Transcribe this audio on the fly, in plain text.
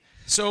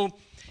So,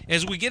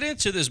 as we get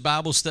into this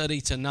Bible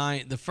study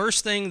tonight, the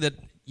first thing that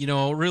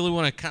I really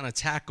want to kind of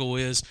tackle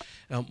is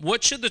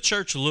what should the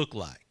church look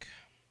like?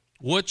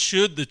 What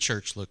should the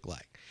church look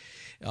like?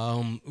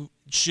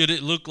 Should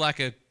it look like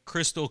a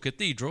crystal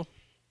cathedral?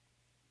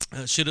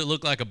 Should it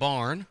look like a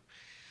barn?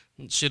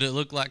 Should it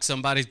look like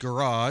somebody's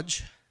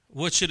garage?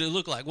 What should it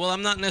look like? Well,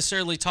 I'm not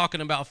necessarily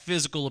talking about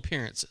physical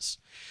appearances,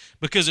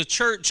 because a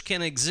church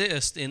can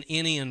exist in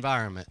any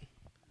environment.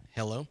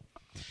 Hello?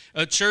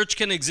 A church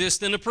can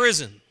exist in a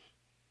prison.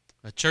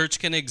 A church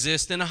can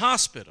exist in a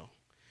hospital.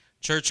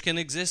 Church can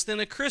exist in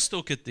a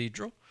crystal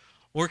cathedral,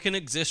 or can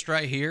exist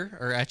right here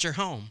or at your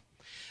home.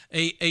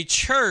 A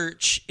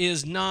church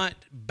is not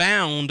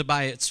bound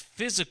by its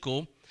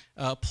physical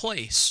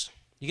place.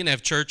 You can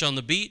have church on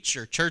the beach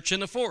or church in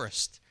the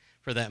forest,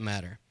 for that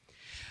matter.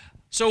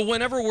 So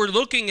whenever we're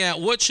looking at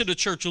what should a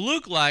church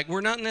look like,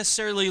 we're not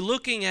necessarily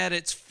looking at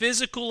its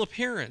physical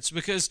appearance,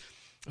 because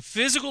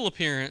physical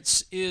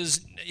appearance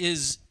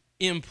is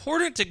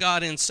important to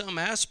God in some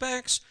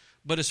aspects,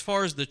 but as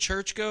far as the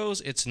church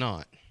goes, it's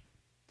not.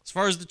 As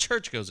far as the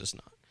church goes, it's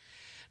not.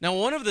 Now,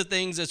 one of the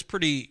things that's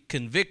pretty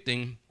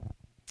convicting,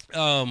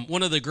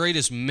 one of the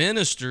greatest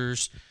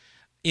ministers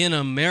in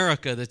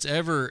America that's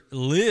ever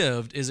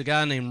lived is a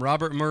guy named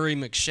Robert Murray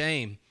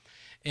McCheyne.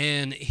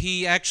 And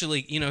he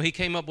actually, he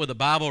came up with a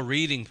Bible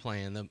reading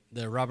plan,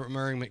 the Robert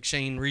Murray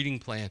McCheyne reading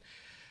plan.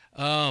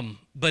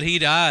 But he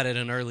died at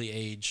an early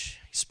age.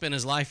 He spent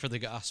his life for the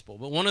gospel.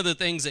 But one of the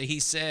things that he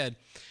said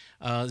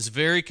is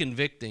very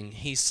convicting.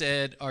 He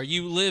said, Are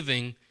you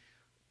living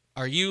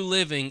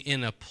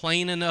in a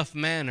plain enough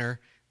manner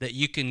that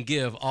you can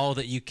give all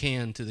that you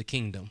can to the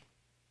kingdom?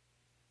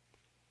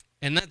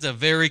 And that's a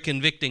very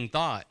convicting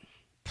thought,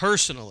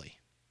 personally,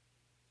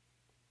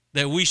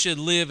 that we should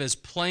live as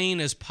plain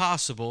as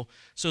possible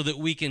so that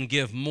we can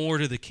give more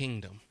to the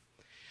kingdom.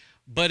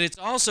 But it's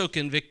also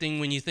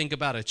convicting when you think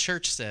about a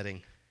church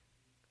setting.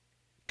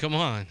 Come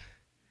on.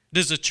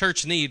 Does a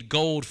church need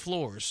gold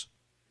floors?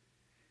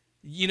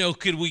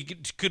 Could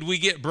we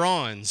get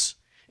bronze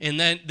and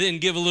then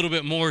give a little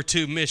bit more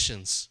to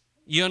missions?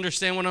 You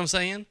understand what I'm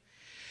saying?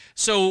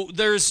 So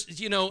there's,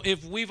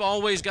 if we've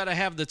always got to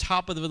have the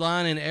top of the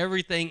line and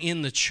everything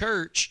in the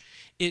church,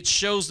 it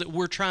shows that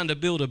we're trying to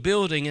build a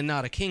building and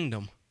not a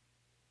kingdom.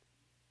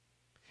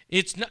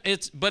 It's not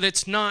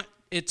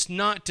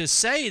to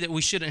say that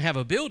we shouldn't have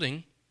a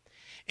building.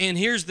 And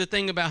here's the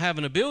thing about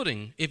having a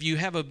building. If you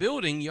have a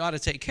building, you ought to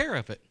take care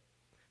of it,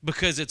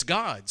 because it's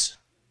God's.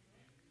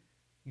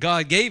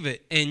 God gave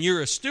it, and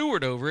you're a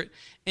steward over it.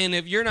 And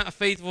if you're not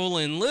faithful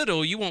in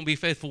little, you won't be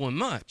faithful in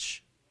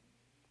much.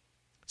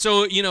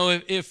 So,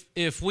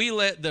 if we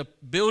let the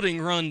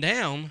building run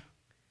down,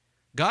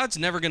 God's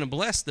never going to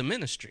bless the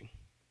ministry,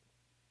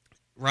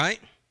 right?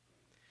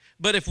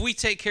 But if we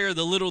take care of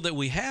the little that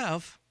we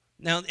have,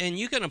 now, and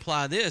you can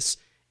apply this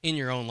in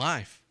your own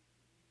life.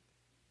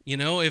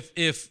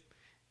 If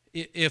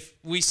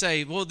we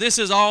say, well, this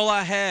is all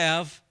I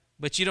have,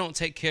 but you don't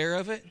take care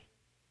of it,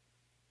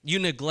 you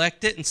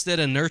neglect it instead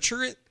of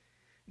nurture it,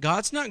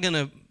 God's not going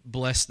to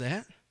bless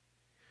that.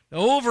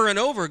 Over and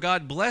over,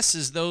 God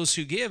blesses those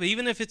who give,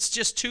 even if it's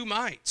just 2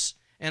 mites.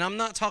 And I'm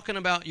not talking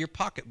about your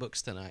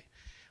pocketbooks tonight.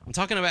 I'm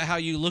talking about how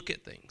you look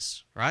at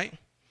things, right?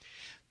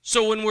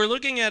 So when we're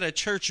looking at a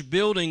church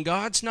building,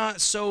 God's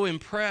not so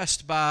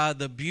impressed by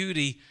the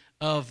beauty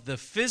of the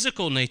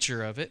physical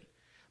nature of it,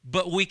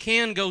 but we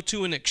can go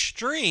to an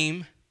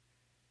extreme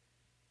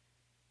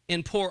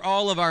and pour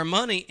all of our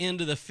money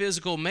into the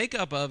physical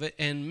makeup of it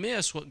and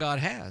miss what God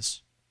has.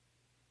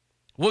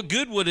 What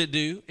good would it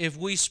do if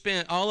we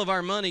spent all of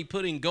our money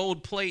putting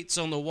gold plates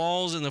on the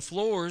walls and the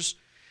floors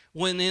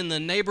when in the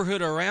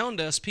neighborhood around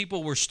us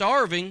people were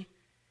starving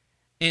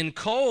and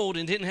cold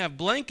and didn't have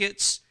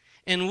blankets,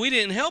 and we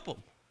didn't help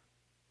them?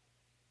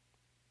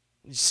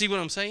 You see what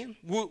I'm saying?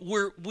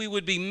 We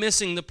would be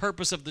missing the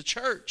purpose of the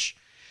church.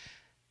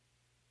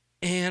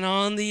 And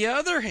on the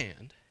other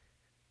hand,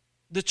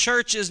 the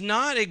church is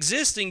not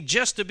existing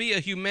just to be a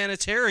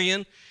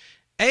humanitarian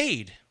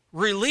aid,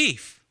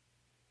 relief.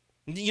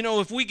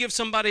 If we give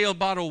somebody a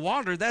bottle of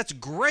water, that's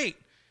great.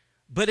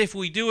 But if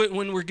we do it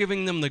when we're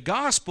giving them the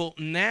gospel,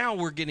 now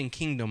we're getting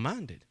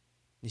kingdom-minded.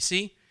 You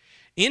see?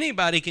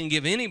 Anybody can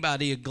give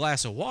anybody a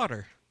glass of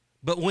water.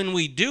 But when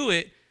we do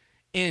it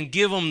and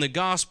give them the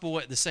gospel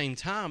at the same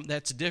time,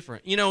 that's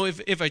different.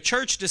 If a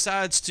church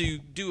decides to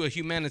do a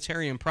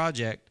humanitarian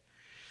project,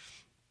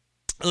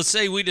 let's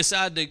say we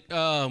decide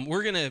to,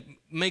 we're going to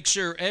make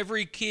sure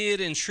every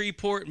kid in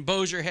Shreveport and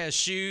Bossier has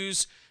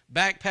shoes,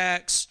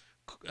 backpacks,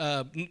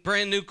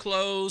 brand new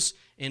clothes,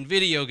 and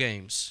video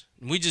games.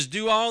 And we just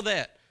do all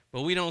that,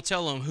 but we don't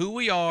tell them who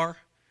we are.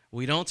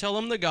 We don't tell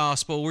them the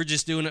gospel. We're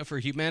just doing it for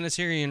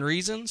humanitarian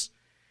reasons.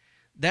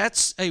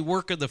 That's a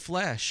work of the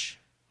flesh,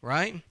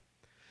 right?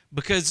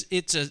 Because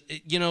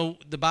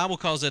the Bible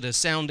calls it a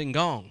sounding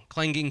gong,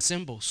 clanging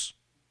cymbals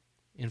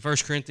in 1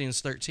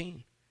 Corinthians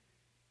 13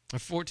 or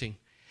 14.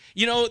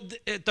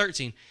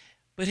 13.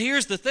 But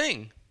here's the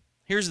thing.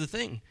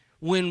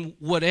 When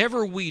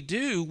whatever we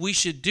do, we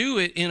should do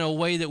it in a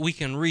way that we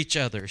can reach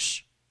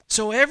others.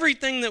 So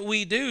everything that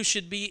we do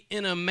should be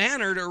in a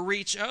manner to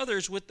reach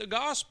others with the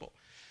gospel.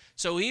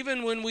 So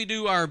even when we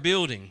do our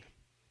building,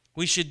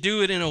 we should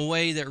do it in a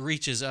way that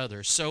reaches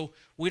others. So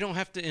we don't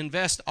have to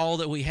invest all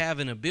that we have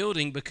in a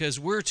building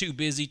because we're too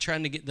busy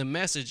trying to get the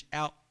message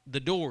out the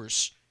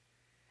doors.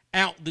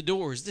 Out the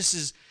doors. This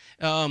is,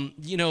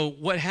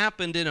 what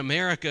happened in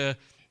America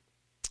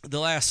the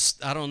last,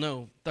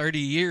 30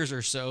 years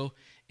or so.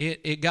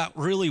 It got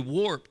really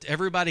warped.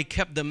 Everybody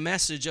kept the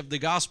message of the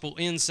gospel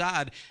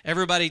inside.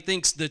 Everybody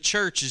thinks the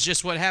church is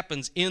just what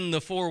happens in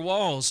the four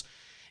walls.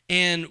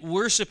 And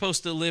we're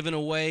supposed to live in a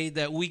way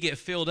that we get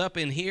filled up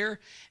in here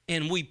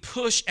and we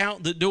push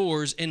out the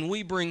doors and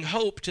we bring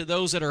hope to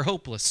those that are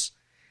hopeless.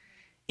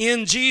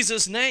 In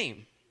Jesus'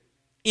 name.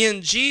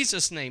 In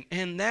Jesus' name.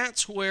 And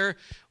that's where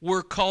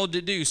we're called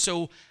to do.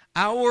 So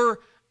our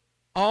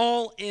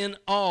all in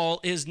all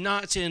is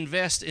not to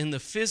invest in the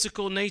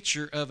physical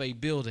nature of a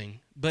building,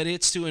 but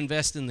it's to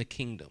invest in the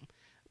kingdom.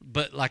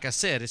 But like I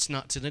said, it's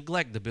not to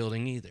neglect the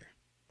building either.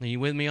 Are you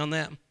with me on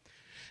that?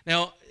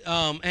 Now,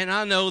 and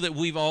I know that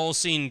we've all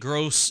seen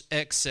gross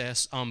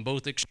excess on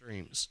both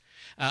extremes.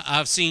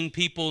 I've seen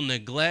people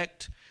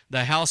neglect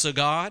the house of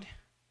God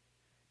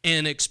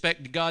and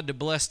expect God to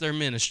bless their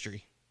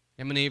ministry.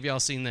 How many of y'all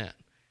seen that?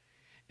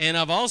 And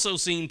I've also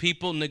seen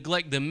people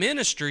neglect the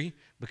ministry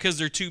because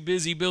they're too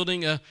busy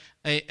building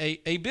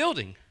a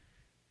building.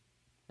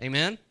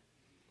 Amen?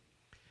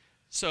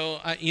 So,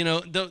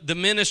 the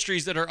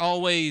ministries that are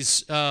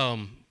always, we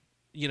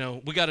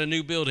got a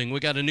new building, we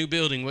got a new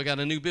building, we got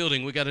a new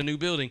building, we got a new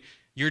building.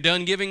 You're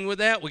done giving with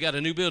that? We got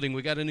a new building,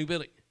 we got a new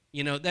building.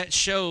 That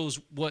shows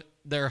what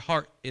their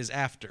heart is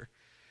after.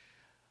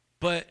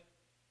 But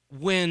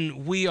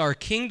when we are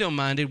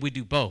kingdom-minded, we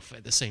do both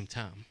at the same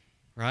time,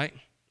 right?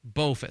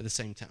 Both at the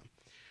same time.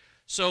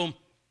 So,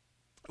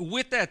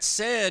 with that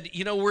said,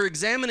 we're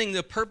examining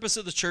the purpose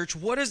of the church.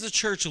 What does the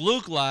church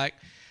look like?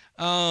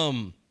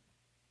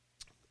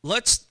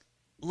 Let's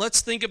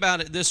think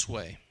about it this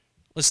way.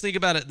 Let's think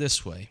about it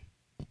this way.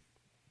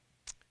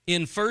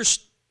 Let's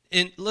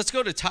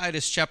go to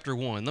Titus chapter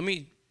 1. Let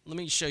me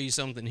show you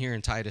something here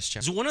in Titus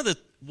chapter. So one of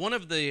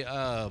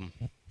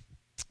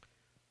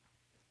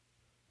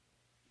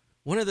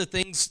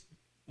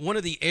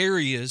the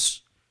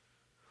areas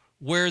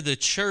where the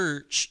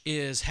church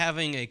is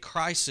having a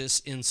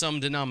crisis in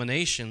some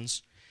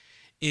denominations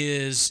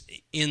is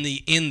in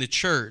the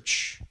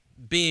church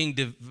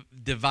being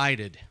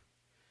divided.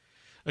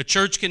 A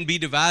church can be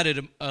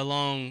divided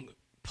along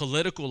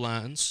political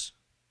lines.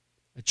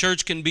 A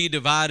church can be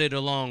divided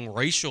along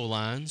racial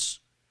lines.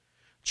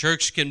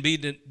 Church can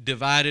be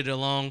divided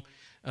along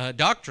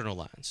doctrinal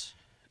lines.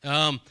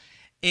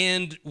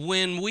 And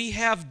when we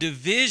have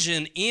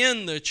division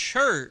in the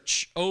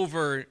church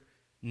over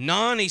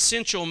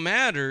non-essential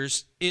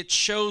matters, it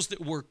shows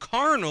that we're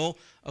carnal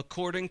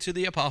according to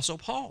the Apostle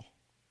Paul.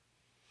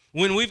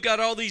 When we've got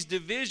all these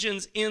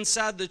divisions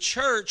inside the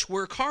church,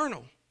 we're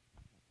carnal,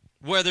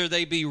 whether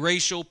they be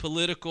racial,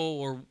 political,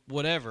 or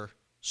whatever,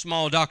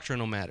 small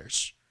doctrinal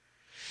matters.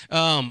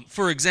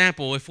 For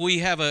example, if we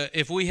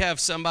have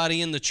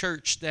somebody in the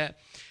church that,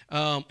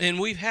 and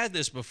we've had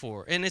this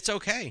before, and it's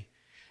okay.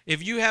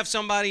 If you have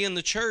somebody in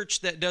the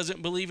church that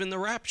doesn't believe in the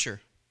rapture,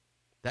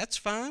 that's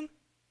fine.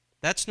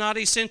 That's not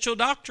essential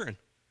doctrine.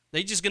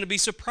 They're just going to be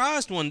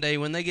surprised one day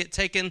when they get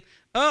taken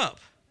up.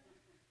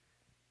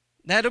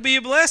 That'll be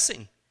a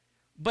blessing.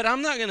 But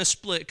I'm not going to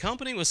split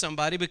company with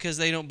somebody because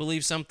they don't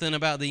believe something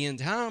about the end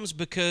times,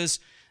 because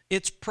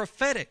it's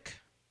prophetic.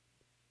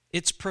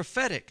 It's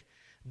prophetic.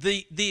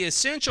 The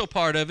essential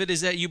part of it is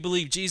that you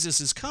believe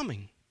Jesus is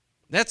coming.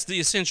 That's the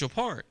essential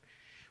part.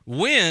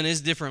 When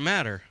is a different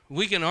matter.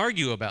 We can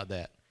argue about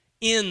that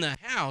in the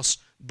house,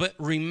 but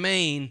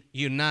remain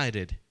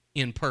united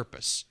in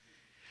purpose.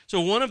 So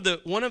one of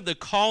the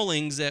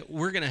callings that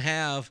we're going to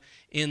have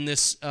in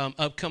this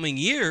upcoming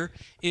year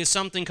is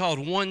something called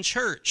One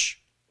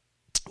Church.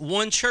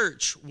 One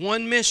church,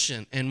 one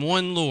mission, and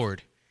one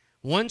Lord.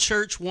 One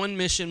church, one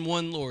mission,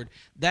 one Lord.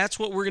 That's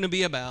what we're going to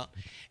be about.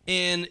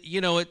 And,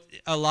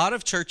 a lot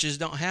of churches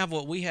don't have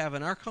what we have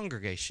in our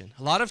congregation.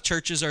 A lot of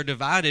churches are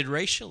divided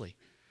racially.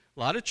 A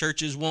lot of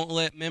churches won't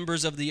let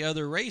members of the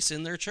other race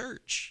in their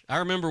church. I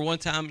remember one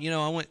time,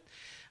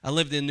 I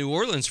lived in New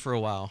Orleans for a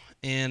while,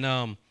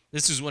 and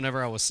this is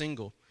whenever I was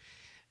single.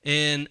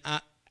 And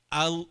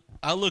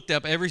I looked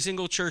up every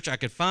single church I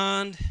could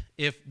find.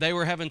 If they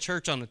were having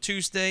church on a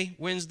Tuesday,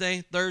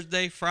 Wednesday,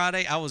 Thursday,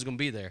 Friday, I was going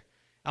to be there.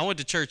 I went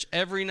to church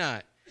every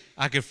night.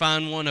 I could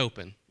find one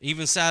open.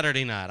 Even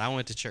Saturday night, I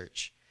went to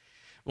church.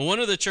 Well, one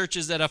of the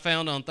churches that I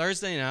found on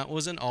Thursday night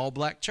was an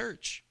all-black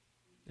church.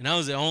 And I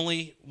was the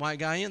only white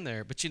guy in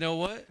there. But you know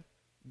what?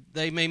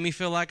 They made me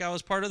feel like I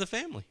was part of the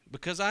family,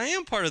 because I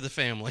am part of the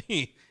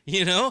family.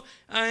 I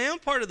am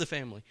part of the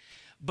family.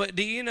 But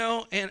do you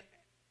know, and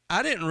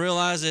I didn't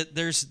realize that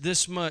there's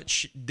this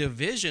much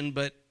division,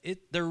 but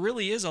there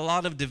really is a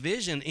lot of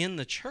division in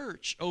the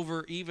church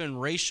over even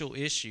racial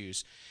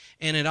issues,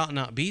 and it ought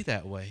not be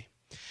that way.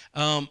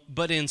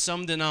 But in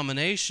some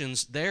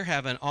denominations, they're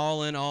having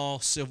all-in-all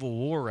civil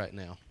war right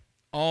now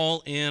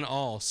All in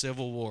all,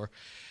 civil war.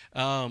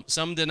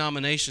 Some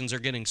denominations are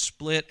getting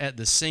split at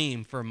the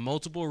seam for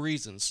multiple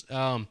reasons.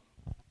 How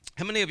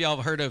many of y'all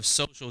have heard of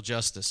social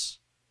justice?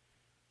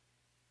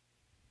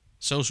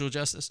 Social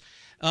justice?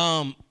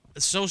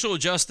 Social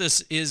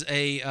justice is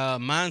a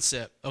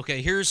mindset.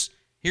 Okay, here's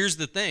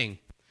the thing.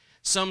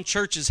 Some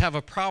churches have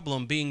a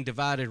problem being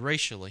divided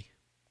racially.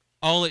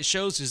 All it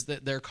shows is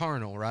that they're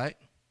carnal, right?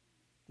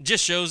 It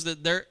just shows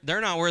that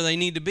they're not where they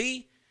need to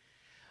be.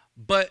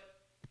 But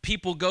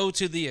people go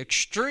to the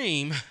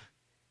extreme,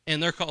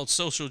 and they're called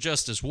social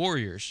justice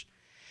warriors.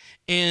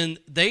 And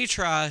they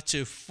try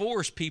to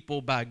force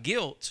people by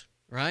guilt,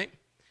 right,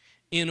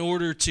 in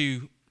order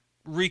to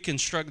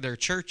reconstruct their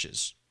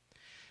churches.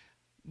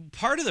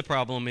 Part of the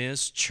problem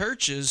is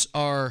churches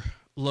are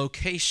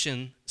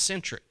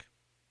location-centric.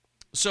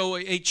 So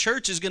a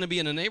church is going to be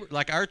in a neighborhood,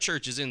 like our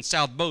church is in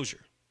South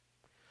Bossier.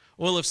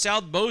 Well, if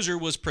South Bossier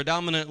was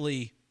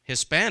predominantly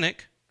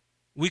Hispanic,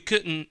 we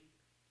couldn't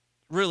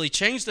really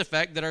change the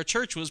fact that our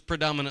church was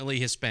predominantly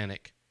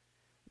Hispanic.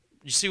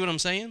 You see what I'm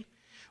saying?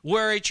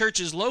 Where a church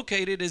is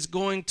located is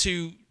going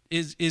to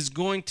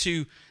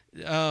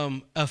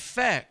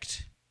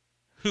affect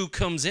who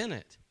comes in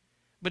it.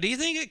 But do you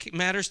think it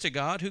matters to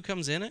God who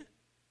comes in it?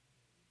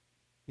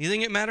 You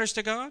think it matters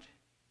to God?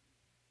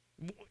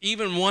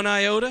 Even one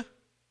iota?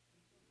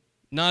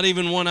 Not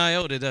even one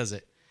iota, does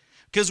it?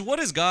 Because what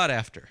is God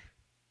after?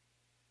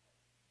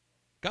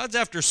 God's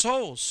after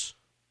souls.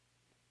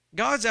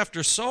 God's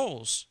after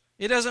souls.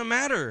 It doesn't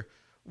matter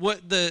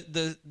what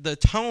the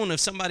tone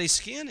of somebody's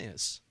skin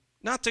is.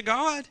 Not to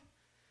God.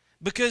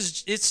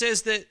 Because it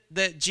says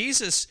that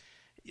Jesus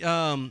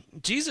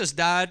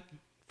died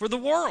for the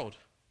world.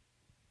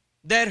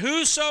 That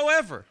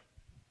whosoever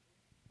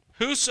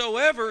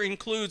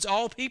includes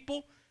all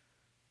people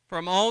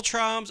from all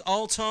tribes,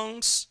 all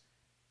tongues,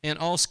 and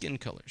all skin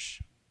colors.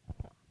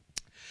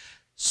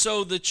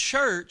 So the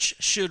church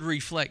should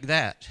reflect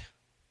that.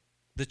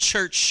 The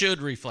church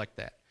should reflect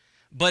that.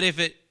 But if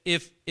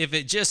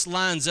it just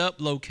lines up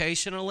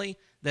locationally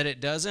that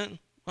it doesn't,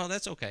 well,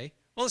 that's okay.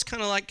 Well, it's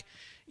kind of like,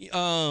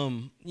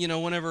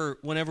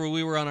 whenever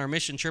we were on our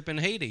mission trip in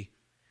Haiti,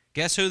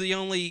 guess who the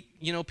only,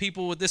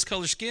 people with this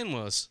color skin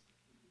was?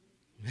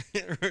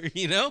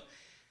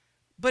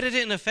 But it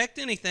didn't affect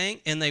anything,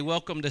 and they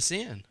welcomed us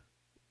in.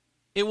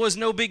 It was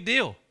no big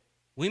deal.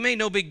 We made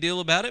no big deal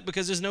about it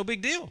because it's no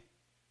big deal,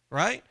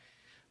 right?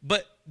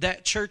 But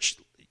that church,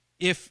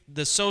 if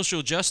the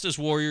social justice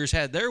warriors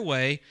had their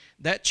way,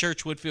 that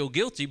church would feel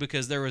guilty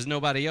because there was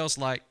nobody else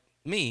like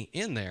me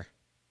in there,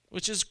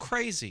 which is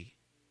crazy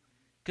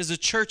because the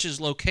church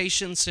is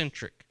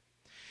location-centric.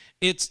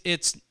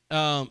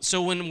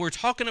 So when we're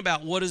talking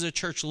about what does a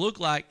church look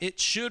like, it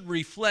should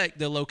reflect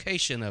the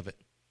location of it.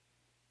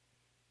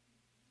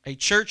 A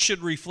church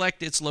should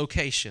reflect its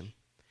location.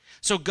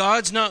 So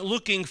God's not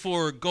looking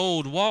for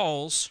gold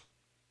walls.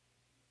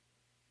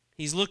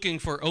 He's looking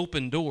for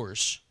open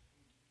doors.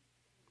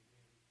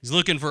 He's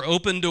looking for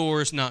open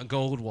doors, not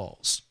gold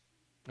walls.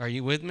 Are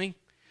you with me?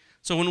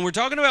 So when we're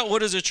talking about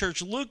what does a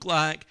church look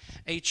like,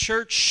 a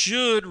church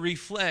should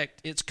reflect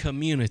its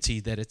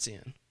community that it's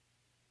in.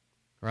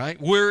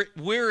 Right?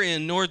 We're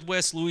in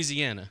Northwest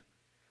Louisiana,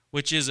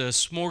 which is a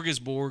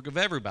smorgasbord of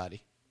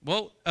everybody.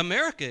 Well,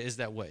 America is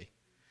that way.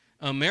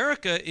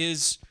 America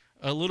is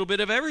a little bit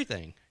of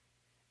everything.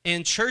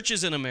 And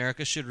churches in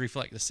America should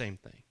reflect the same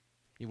thing.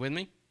 You with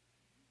me?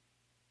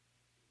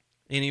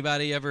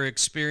 Anybody ever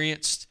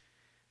experienced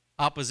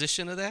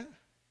opposition to that?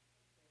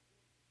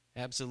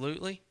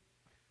 Absolutely.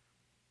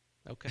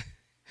 Okay.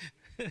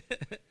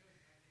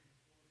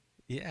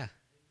 Yeah.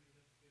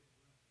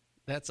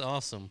 That's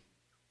awesome.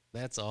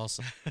 That's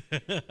awesome.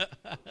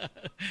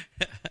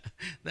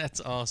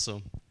 That's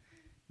awesome.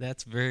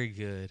 That's very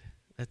good.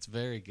 That's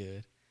very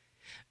good.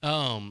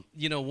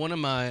 One of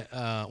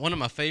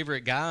my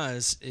favorite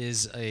guys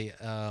is a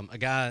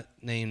guy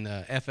named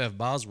F.F.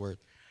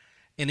 Bosworth,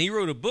 and he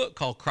wrote a book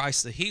called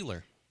Christ the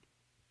Healer.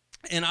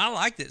 And I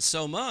liked it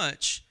so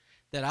much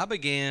that I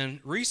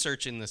began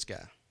researching this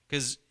guy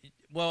because,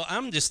 well,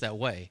 I'm just that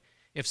way.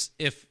 If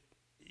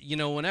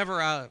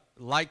whenever I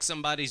like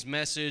somebody's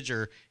message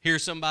or hear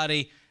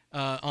somebody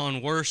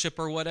on worship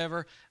or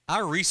whatever, I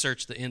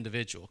research the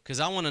individual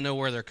because I want to know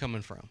where they're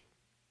coming from.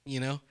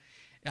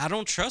 I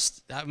don't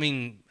trust, I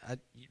don't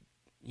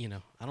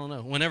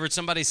know. Whenever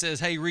somebody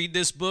says, hey, read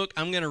this book,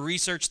 I'm going to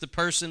research the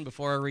person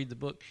before I read the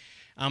book.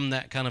 I'm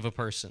that kind of a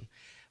person.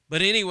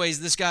 But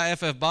anyways, this guy,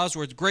 F.F.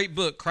 Bosworth, great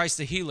book, Christ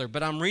the Healer.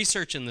 But I'm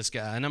researching this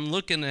guy, and I'm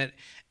looking at,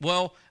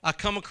 I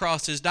come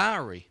across his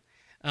diary.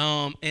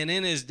 And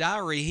in his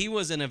diary, he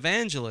was an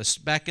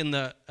evangelist back in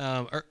the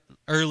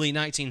early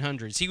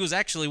 1900s. He was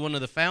actually one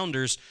of the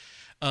founders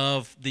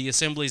of the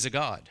Assemblies of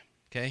God,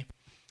 okay?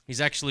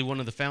 He's actually one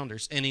of the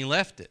founders, and he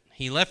left it.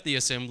 He left the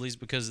assemblies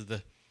because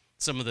of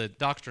some of the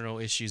doctrinal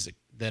issues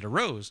that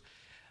arose.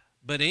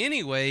 But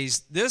anyways,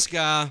 this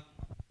guy,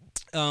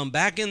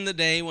 back in the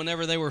day,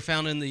 whenever they were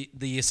founding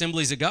the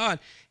Assemblies of God,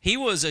 he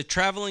was a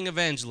traveling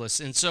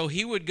evangelist. And so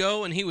he would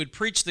go and he would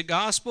preach the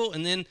gospel,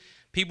 and then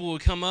people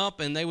would come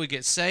up and they would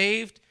get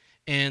saved,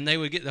 and they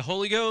would get the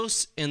Holy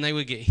Ghost, and they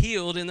would get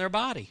healed in their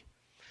body.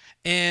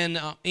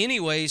 And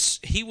anyways,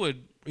 he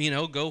would,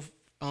 go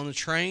on the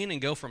train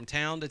and go from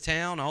town to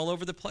town all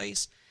over the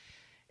place.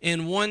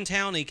 In one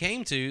town he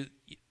came to,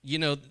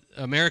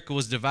 America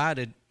was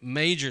divided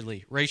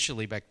majorly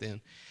racially back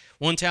then.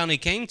 One town he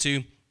came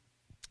to,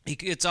 he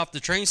gets off the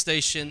train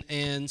station,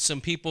 and some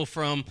people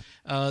from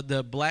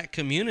the black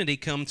community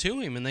come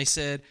to him, and they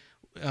said,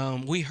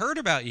 we heard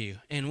about you,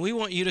 and we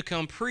want you to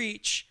come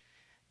preach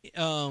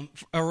a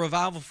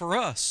revival for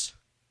us.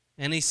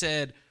 And he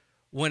said,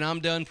 when I'm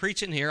done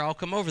preaching here, I'll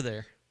come over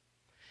there.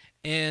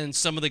 And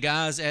some of the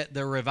guys at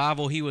the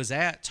revival he was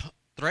at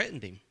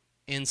threatened him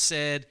and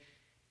said,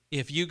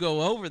 if you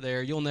go over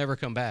there, you'll never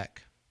come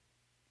back.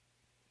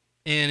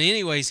 And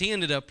anyways, he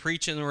ended up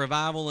preaching the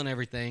revival and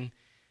everything.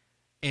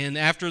 And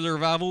after the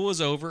revival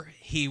was over,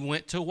 he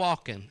went to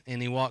walking,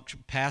 and he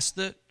walked past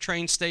the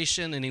train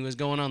station, and he was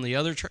going on the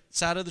other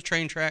side of the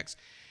train tracks,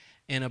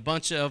 and a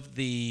bunch of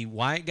the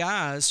white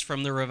guys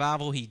from the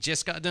revival he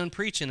just got done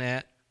preaching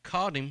at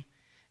caught him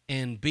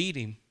and beat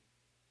him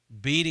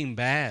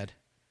bad,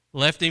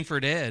 left him for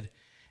dead.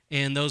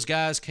 And those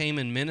guys came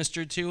and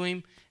ministered to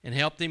him and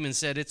helped him and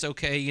said, it's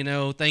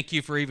okay, thank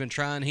you for even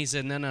trying. He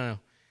said, no,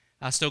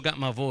 I still got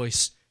my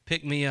voice.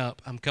 Pick me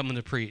up. I'm coming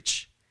to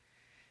preach.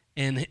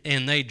 And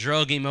they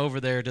drug him over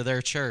there to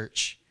their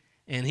church,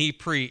 and he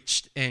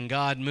preached, and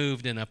God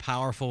moved in a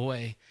powerful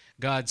way.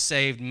 God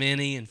saved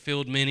many and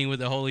filled many with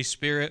the Holy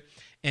Spirit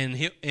and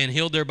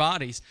healed their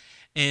bodies.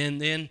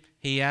 And then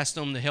he asked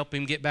them to help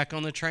him get back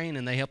on the train,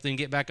 and they helped him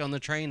get back on the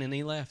train, and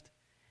he left.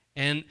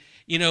 And,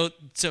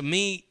 to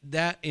me,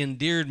 that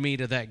endeared me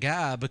to that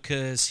guy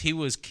because he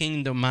was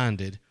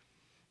kingdom-minded.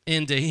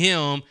 And to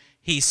him,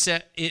 he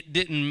said it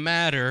didn't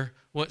matter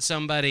what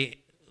somebody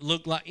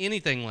looked like,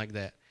 anything like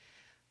that.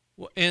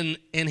 And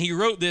he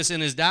wrote this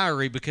in his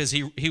diary because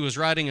he was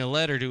writing a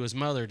letter to his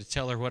mother to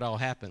tell her what all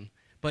happened.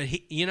 But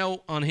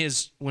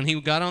when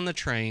he got on the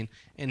train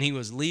and he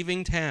was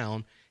leaving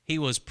town, he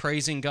was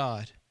praising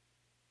God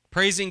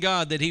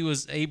that he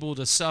was able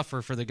to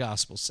suffer for the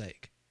gospel's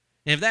sake.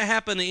 And if that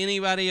happened to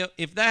anybody,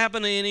 if that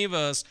happened to any of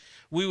us,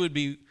 we would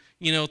be,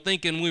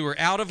 thinking we were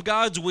out of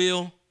God's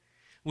will,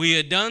 we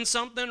had done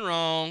something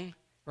wrong,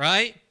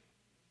 right?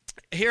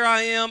 Here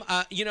I am,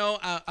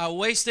 I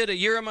wasted a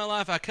year of my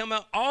life. I come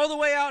out all the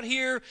way out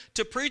here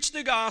to preach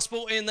the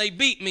gospel, and they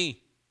beat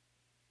me.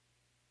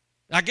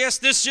 I guess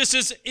this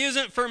just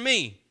isn't for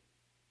me.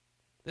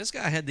 This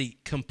guy had the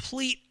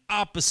complete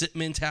opposite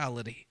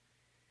mentality.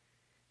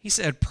 He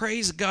said,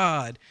 praise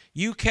God,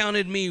 you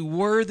counted me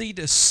worthy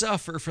to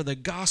suffer for the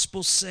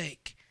gospel's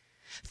sake.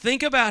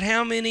 Think about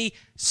how many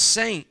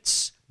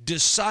saints,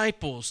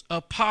 disciples,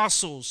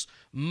 apostles,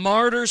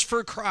 martyrs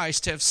for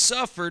Christ have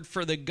suffered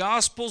for the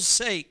gospel's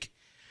sake.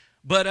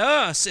 But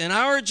us, in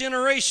our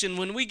generation,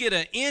 when we get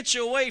an inch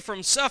away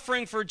from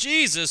suffering for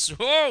Jesus,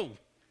 whoa,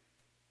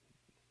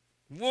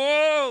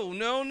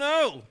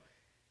 no.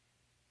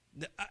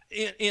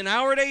 In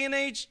our day and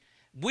age,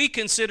 we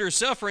consider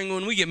suffering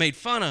when we get made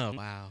fun of.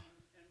 Wow.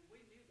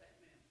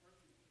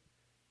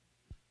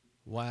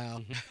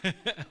 Wow.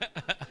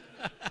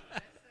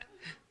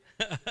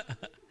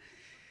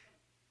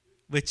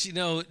 But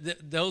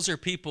those are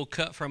people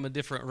cut from a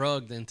different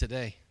rug than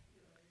today.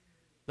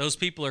 Those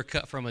people are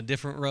cut from a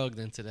different rug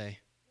than today.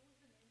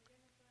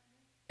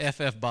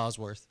 F.F.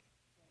 Bosworth.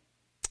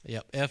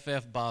 Yep,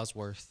 F.F.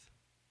 Bosworth.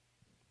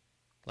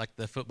 Like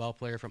the football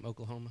player from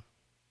Oklahoma.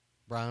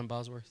 Brian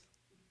Bosworth.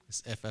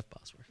 It's F.F.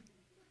 Bosworth.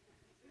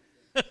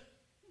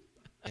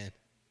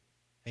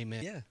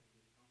 Amen. Yeah.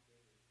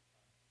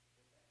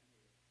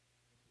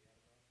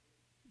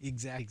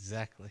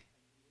 Exactly.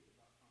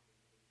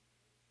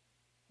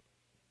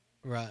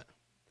 Right.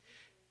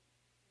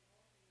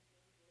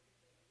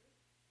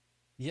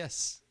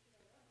 Yes.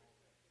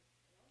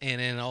 And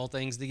in all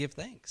things to give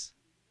thanks.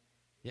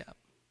 Yeah.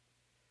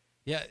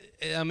 Yeah.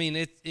 I mean,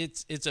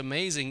 it's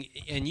amazing.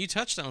 And you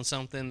touched on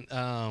something.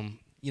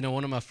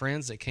 One of my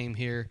friends that came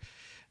here,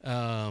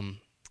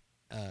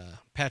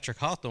 Patrick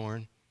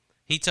Hawthorne,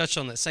 he touched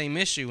on that same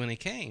issue when he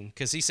came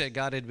because he said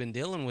God had been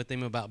dealing with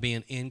him about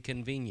being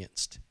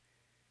inconvenienced.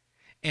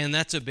 And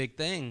that's a big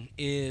thing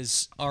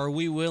is, are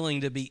we willing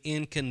to be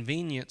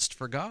inconvenienced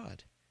for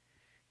God?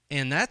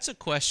 And that's a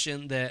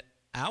question that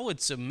I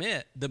would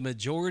submit the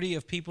majority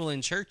of people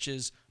in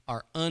churches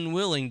are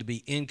unwilling to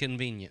be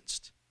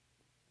inconvenienced.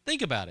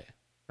 Think about it,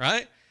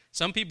 right?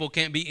 Some people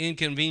can't be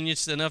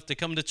inconvenienced enough to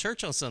come to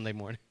church on Sunday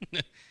morning,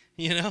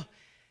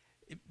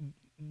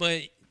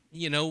 But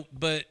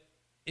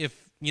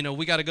if,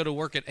 we got to go to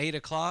work at 8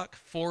 o'clock,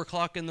 4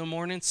 o'clock in the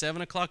morning,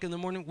 7 o'clock in the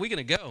morning, we're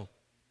going to go.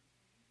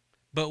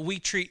 But we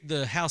treat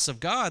the house of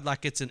God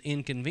like it's an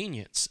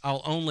inconvenience.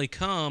 I'll only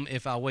come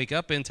if I wake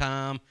up in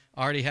time,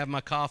 already have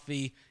my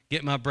coffee,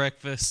 get my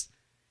breakfast.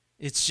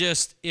 It's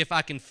just if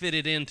I can fit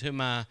it into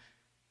my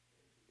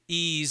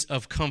ease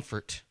of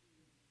comfort.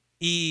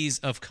 Ease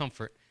of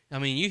comfort. I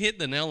mean, you hit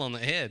the nail on the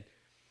head.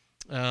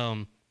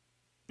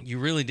 You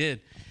really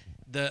did.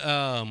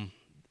 And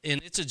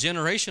it's a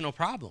generational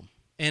problem,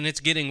 and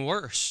it's getting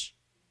worse.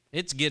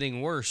 It's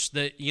getting worse.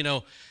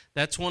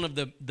 That's one of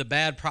the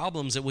bad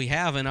problems that we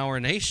have in our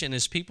nation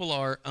is people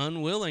are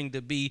unwilling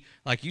to be,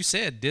 like you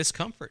said,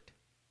 discomforted.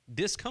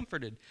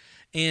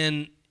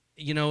 And,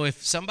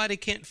 if somebody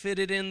can't fit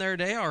it in their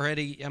day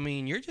already, I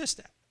mean,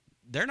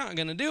 they're not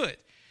going to do it.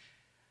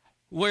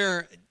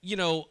 Where,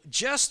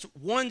 just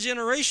one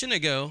generation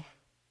ago,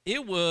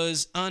 it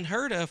was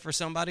unheard of for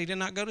somebody to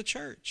not go to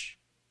church.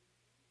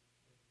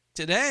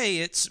 Today,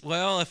 it's,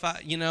 well, if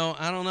I don't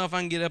know if I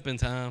can get up in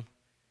time.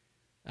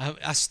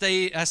 I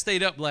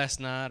stayed up last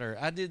night, or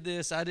I did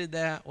this, I did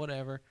that,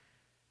 whatever.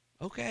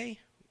 Okay,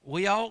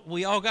 we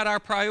all got our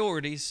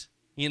priorities.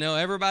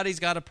 Everybody's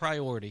got a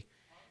priority.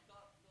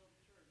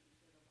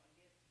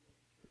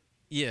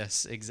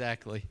 Yes,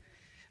 exactly.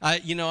 I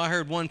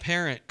heard one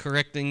parent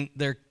correcting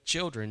their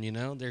children.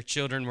 Their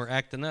children were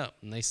acting up,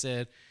 and they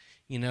said,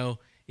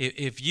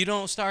 if you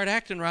don't start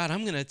acting right,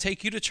 I'm going to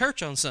take you to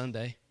church on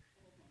Sunday.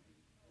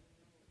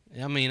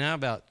 I mean, I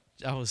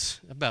was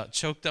about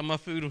choked on my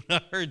food when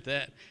I heard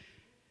that.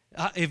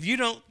 If you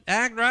don't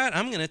act right,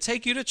 I'm going to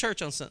take you to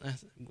church on Sunday.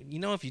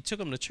 If you took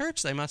them to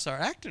church, they might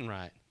start acting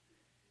right.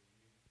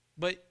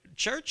 But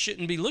church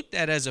shouldn't be looked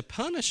at as a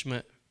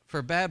punishment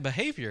for bad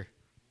behavior.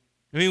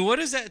 I mean, what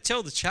does that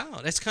tell the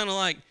child? That's kind of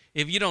like,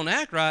 if you don't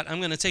act right, I'm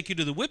going to take you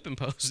to the whipping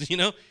post.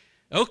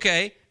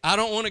 Okay, I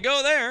don't want to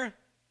go there.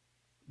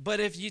 But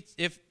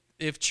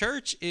if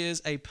church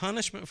is a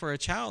punishment for a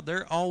child,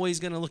 they're always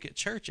going to look at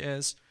church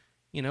as,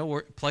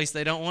 a place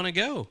they don't want to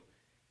go.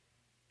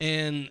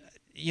 And,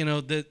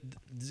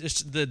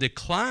 the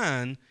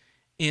decline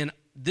in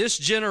this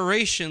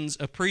generation's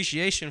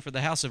appreciation for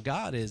the house of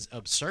God is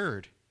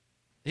absurd.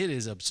 It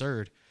is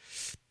absurd.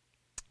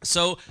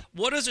 So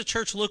what does a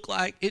church look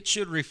like? It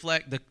should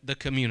reflect the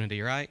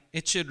community, right?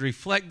 It should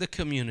reflect the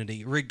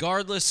community,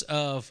 regardless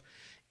of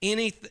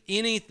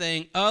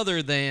anything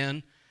other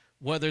than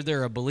whether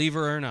they're a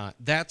believer or not.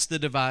 That's the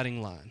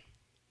dividing line.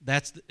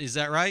 Is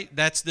that right?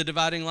 That's the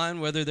dividing line,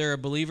 whether they're a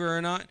believer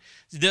or not.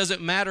 It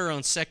doesn't matter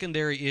on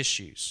secondary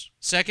issues.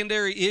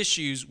 Secondary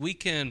issues, we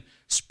can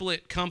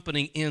split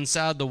company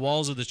inside the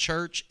walls of the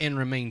church and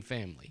remain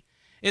family.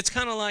 It's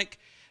kind of like,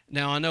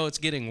 now I know it's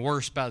getting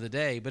worse by the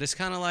day, but it's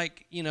kind of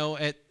like,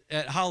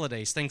 at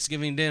holidays,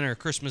 Thanksgiving dinner,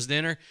 Christmas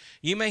dinner,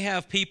 you may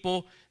have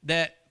people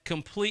that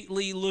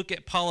completely look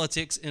at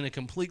politics in a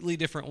completely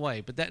different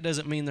way, but that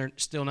doesn't mean they're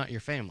still not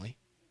your family,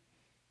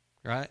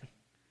 right?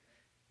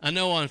 I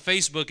know on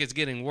Facebook it's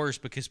getting worse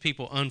because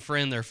people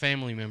unfriend their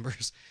family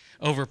members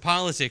over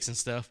politics and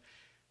stuff.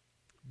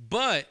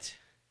 But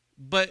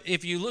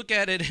if you look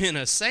at it in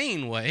a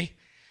sane way,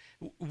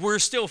 we're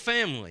still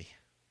family,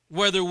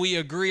 whether we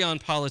agree on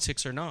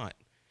politics or not,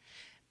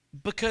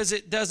 because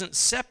it doesn't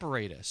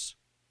separate us.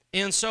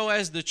 And so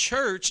as the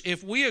church,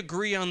 if we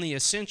agree on the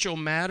essential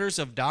matters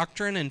of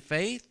doctrine and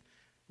faith,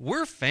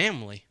 we're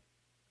family.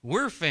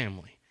 We're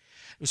family.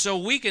 So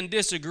we can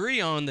disagree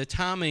on the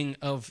timing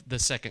of the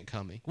second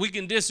coming. We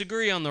can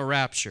disagree on the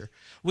rapture.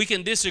 We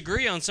can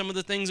disagree on some of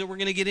the things that we're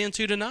going to get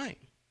into tonight.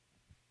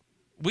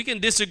 We can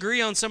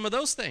disagree on some of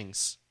those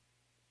things.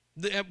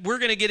 We're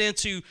going to get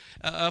into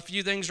a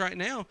few things right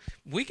now.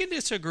 We can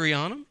disagree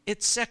on them.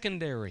 It's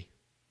secondary,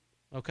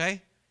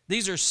 okay?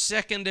 These are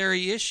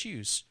secondary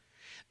issues.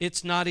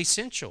 It's not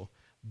essential.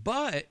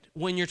 But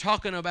when you're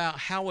talking about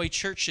how a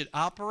church should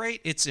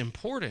operate, it's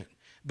important,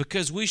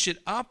 because we should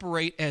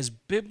operate as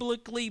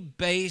biblically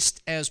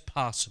based as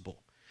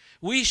possible.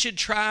 We should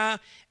try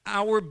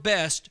our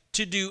best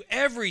to do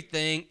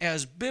everything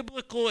as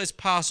biblical as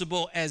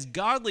possible, as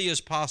godly as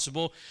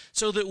possible,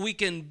 so that we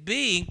can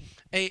be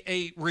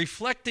a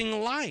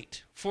reflecting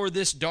light for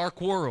this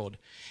dark world.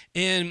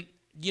 And,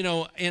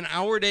 in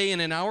our day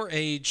and in our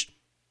age,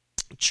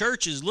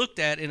 church is looked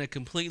at in a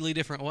completely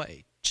different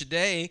way.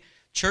 Today,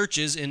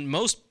 churches in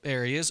most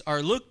areas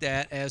are looked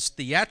at as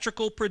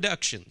theatrical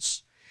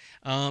productions.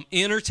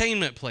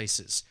 Entertainment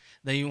places.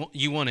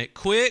 You want it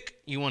quick,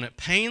 you want it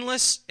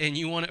painless, and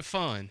you want it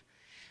fun.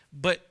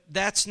 But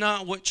that's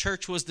not what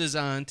church was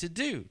designed to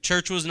do.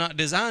 Church was not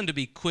designed to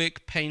be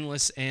quick,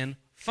 painless, and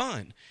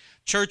fun.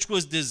 Church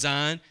was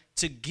designed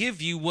to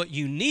give you what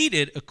you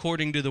needed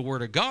according to the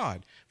Word of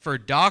God, for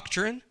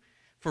doctrine,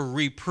 for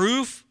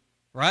reproof,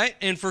 right,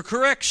 and for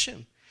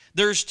correction.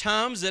 There's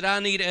times that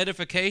I need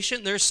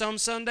edification. There's some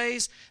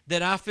Sundays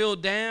that I feel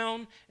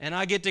down and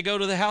I get to go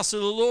to the house of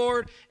the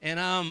Lord and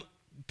I'm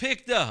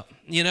picked up,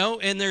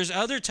 and there's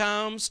other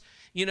times,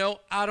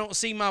 I don't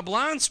see my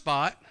blind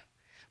spot,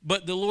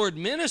 but the Lord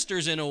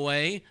ministers in a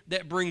way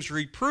that brings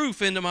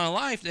reproof into my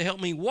life to help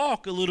me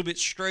walk a little bit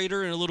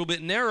straighter and a little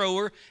bit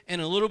narrower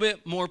and a little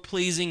bit more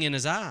pleasing in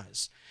His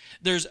eyes.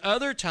 There's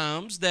other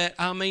times that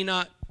I may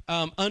not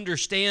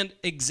understand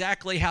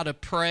exactly how to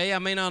pray. I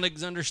may not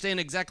understand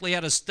exactly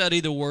how to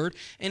study the Word,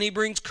 and He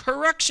brings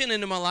correction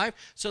into my life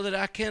so that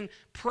I can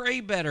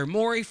pray better,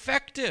 more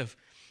effective.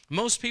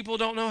 Most people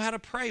don't know how to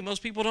pray.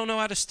 Most people don't know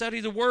how to study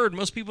the Word.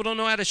 Most people don't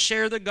know how to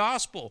share the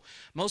gospel.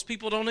 Most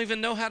people don't even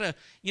know how to,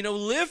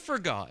 live for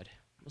God.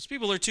 Most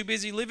people are too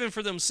busy living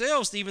for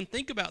themselves to even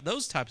think about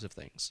those types of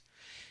things.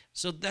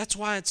 So that's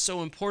why it's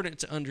so important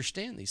to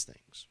understand these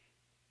things.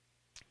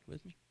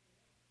 with me?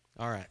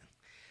 All right.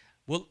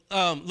 Well,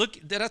 look,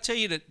 did I tell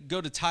you to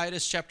go to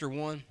Titus chapter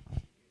 1?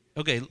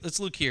 Okay, let's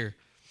look here.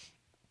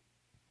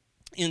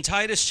 In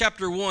Titus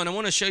chapter 1, I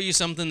want to show you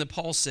something that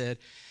Paul said.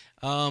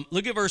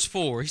 Look at verse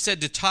 4. He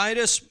said, to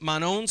Titus,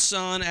 mine own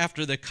son,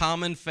 after the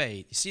common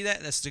faith. You see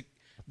that? That's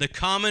the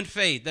common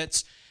faith.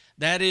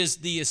 That is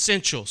the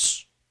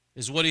essentials,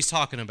 is what he's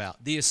talking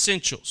about. The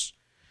essentials.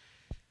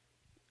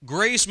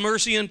 Grace,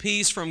 mercy, and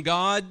peace from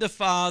God the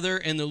Father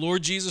and the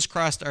Lord Jesus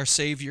Christ our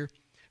Savior.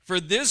 For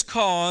this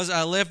cause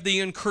I left thee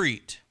in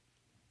Crete.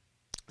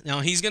 Now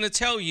he's going to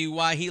tell you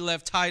why he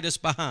left Titus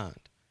behind.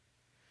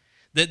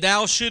 That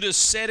thou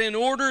shouldest set in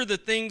order the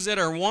things that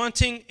are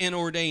wanting and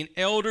ordain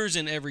elders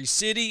in every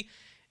city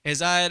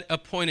as I had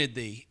appointed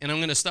thee. And I'm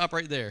going to stop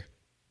right there.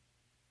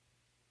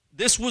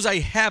 This was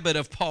a habit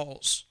of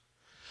Paul's.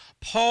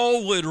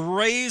 Paul would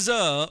raise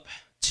up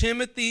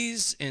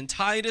Timothy's and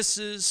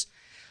Titus's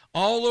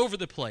all over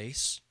the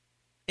place,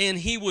 and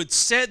he would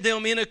set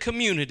them in a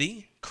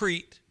community,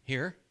 Crete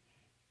here,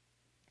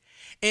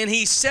 and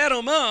he set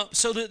them up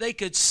so that they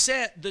could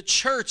set the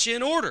church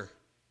in order.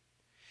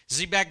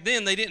 See, back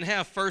then, they didn't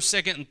have first,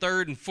 second, and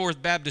third, and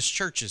fourth Baptist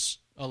churches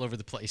all over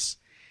the place.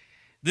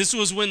 This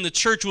was when the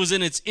church was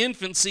in its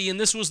infancy, and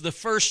this was the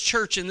first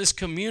church in this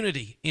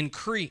community in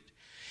Crete.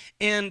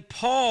 And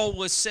Paul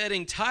was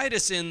setting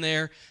Titus in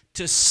there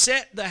to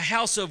set the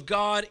house of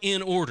God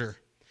in order,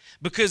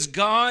 because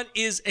God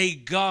is a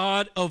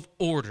God of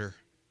order.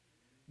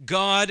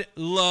 God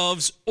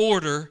loves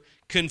order.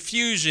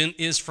 Confusion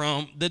is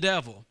from the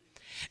devil.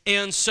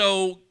 And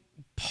so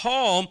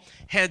Paul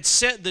had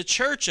set the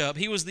church up.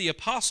 He was the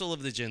apostle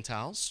of the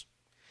Gentiles.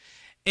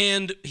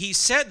 And he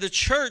set the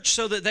church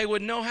so that they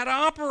would know how to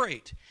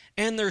operate.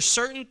 And there's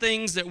certain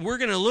things that we're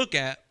going to look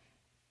at.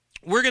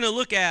 We're going to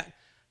look at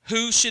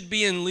who should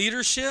be in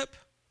leadership,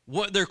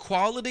 what their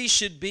qualities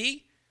should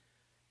be,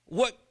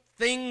 what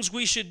things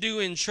we should do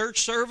in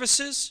church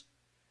services,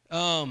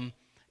 and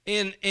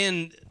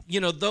you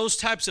know, those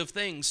types of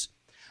things.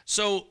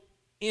 So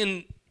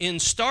in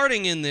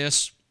starting in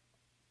this,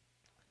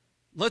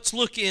 let's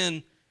look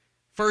in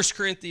 1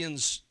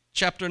 Corinthians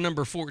chapter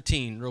number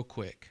 14 real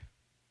quick.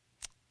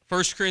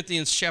 1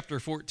 Corinthians chapter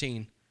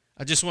 14.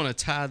 I just want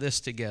to tie this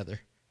together.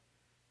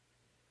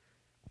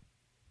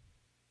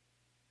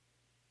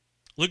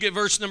 Look at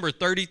verse number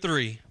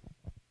 33.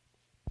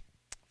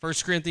 1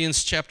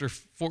 Corinthians chapter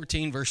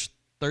 14, verse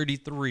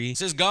 33. It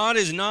says, God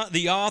is not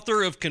the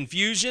author of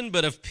confusion,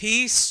 but of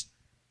peace,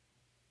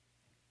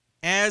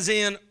 as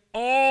in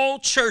all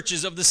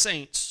churches of the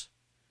saints.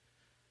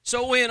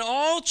 So in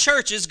all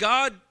churches,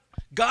 God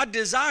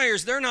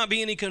desires there not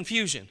be any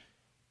confusion.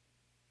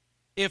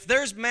 If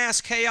there's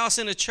mass chaos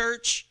in a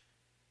church,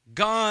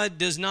 God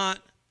does not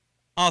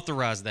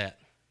authorize that.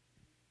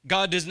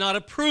 God does not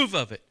approve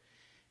of it.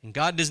 And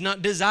God does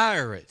not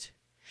desire it.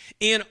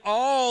 In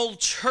all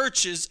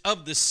churches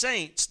of the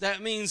saints,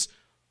 that means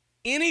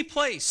any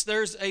place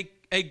there's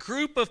a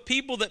group of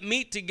people that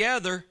meet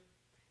together,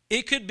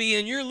 it could be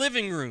in your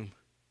living room.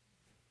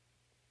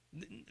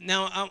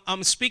 Now,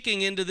 I'm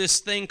speaking into this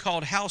thing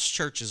called house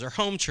churches or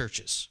home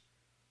churches.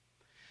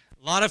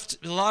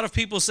 A lot of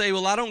people say,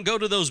 well, I don't go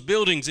to those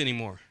buildings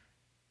anymore.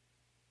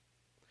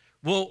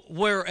 Well,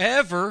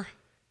 wherever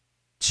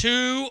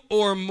two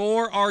or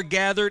more are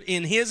gathered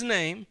in His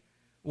name,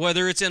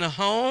 whether it's in a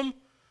home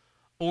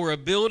or a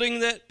building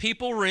that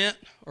people rent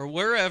or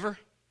wherever,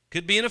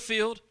 could be in a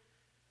field,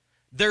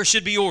 there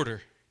should be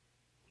order.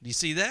 Do you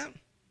see that?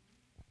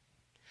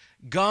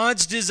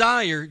 God's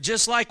desire,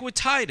 just like with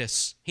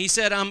Titus, he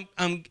said,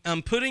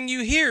 I'm putting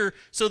you here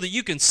so that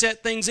you can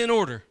set things in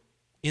order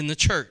in the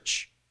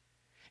church.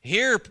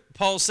 Here,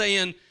 Paul's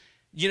saying,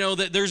 you know,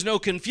 that there's no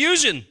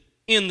confusion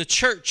in the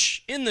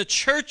church, in the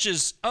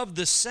churches of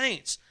the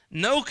saints.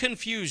 No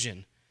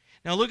confusion.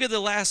 Now look at the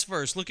last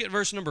verse. Look at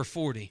verse number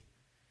 40.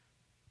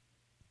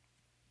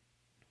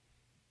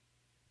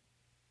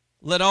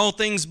 Let all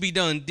things be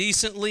done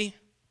decently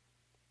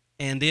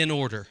and in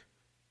order.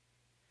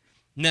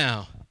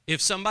 Now,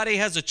 if somebody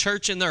has a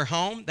church in their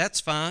home, that's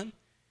fine,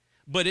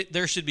 but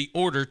there should be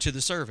order to the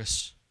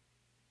service,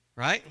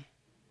 right?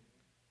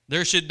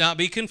 There should not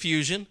be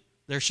confusion.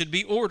 There should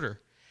be order.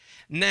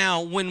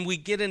 Now, when we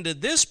get into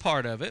this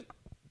part of it,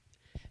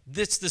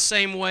 it's the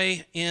same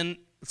way in,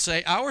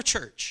 say, our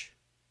church.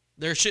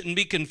 There shouldn't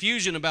be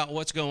confusion about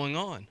what's going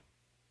on,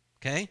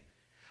 okay?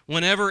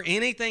 Whenever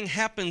anything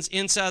happens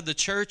inside the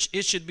church,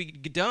 it should be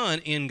done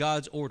in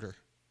God's order.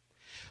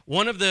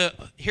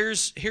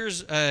 Here's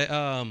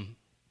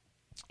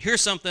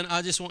something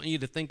I just want you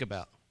to think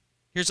about.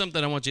 Here's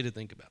something I want you to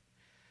think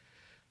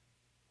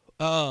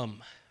about.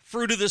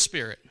 Fruit of the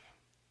Spirit.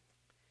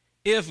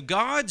 If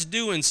God's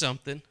doing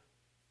something,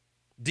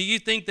 do you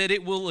think that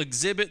it will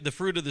exhibit the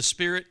fruit of the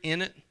Spirit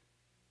in it?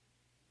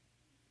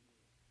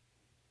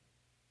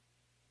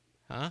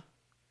 Huh?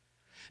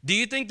 Do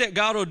you think that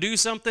God will do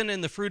something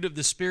and the fruit of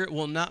the Spirit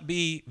will not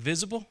be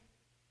visible?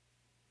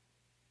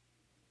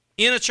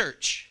 In a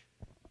church.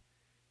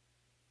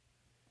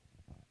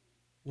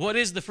 What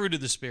is the fruit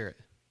of the Spirit?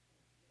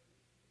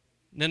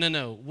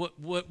 No.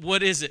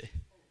 What is it?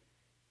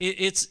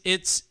 It's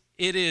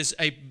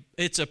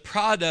a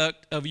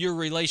product of your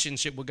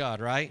relationship with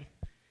God, right?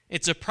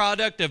 It's a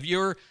product of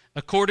your,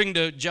 according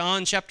to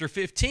John chapter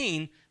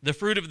 15, the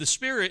fruit of the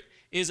Spirit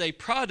is a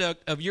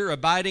product of your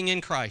abiding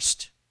in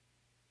Christ.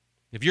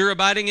 If you're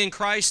abiding in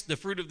Christ, the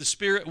fruit of the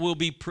Spirit will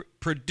be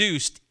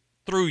produced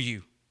through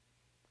you.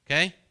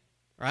 Okay?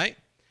 Right?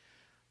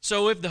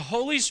 So if the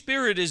Holy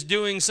Spirit is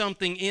doing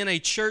something in a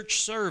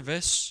church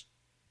service,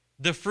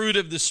 the fruit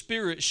of the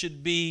Spirit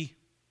should be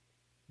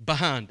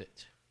behind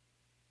it.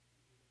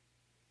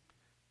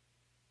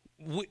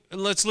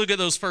 Let's look at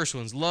those first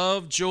ones.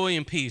 Love, joy,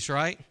 and peace,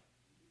 right?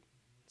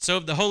 So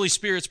if the Holy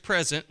Spirit's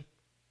present,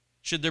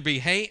 should there be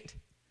hate,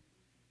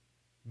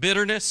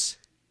 bitterness,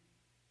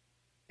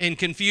 and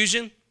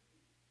confusion?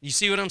 You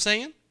see what I'm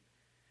saying?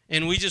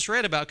 And we just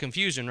read about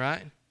confusion,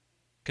 right?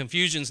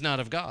 Confusion's not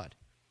of God.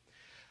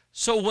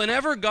 So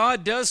whenever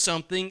God does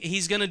something,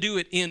 He's going to do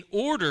it in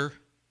order,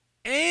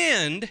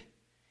 and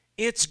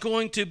it's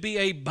going to be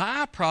a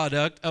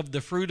byproduct of the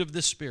fruit of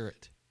the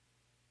Spirit.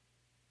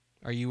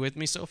 Are you with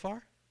me so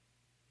far?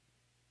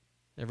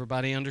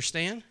 Everybody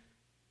understand?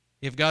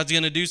 If God's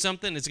going to do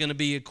something, it's going to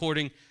be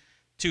according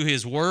to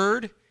His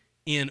Word,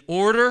 in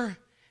order,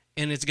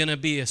 and it's going to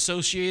be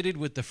associated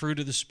with the fruit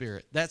of the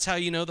Spirit. That's how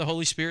you know the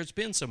Holy Spirit's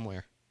been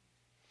somewhere.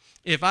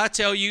 If I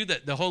tell you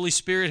that the Holy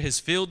Spirit has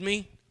filled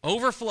me,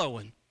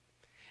 overflowing,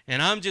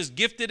 and I'm just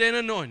gifted and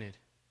anointed,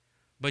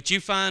 but you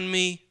find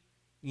me,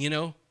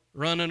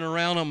 running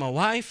around on my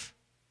wife,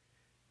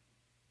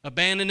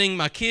 abandoning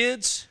my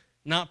kids,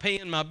 not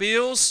paying my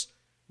bills,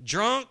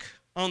 drunk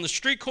on the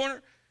street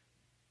corner,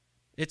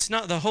 it's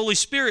not the Holy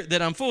Spirit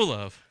that I'm full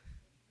of.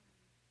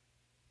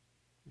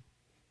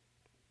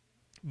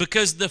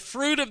 Because the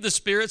fruit of the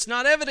Spirit's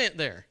not evident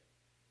there,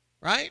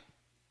 right?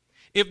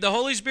 If the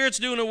Holy Spirit's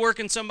doing a work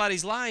in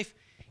somebody's life,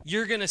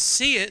 you're going to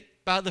see it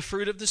by the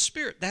fruit of the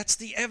Spirit. That's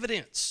the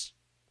evidence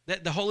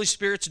that the Holy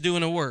Spirit's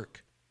doing a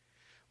work.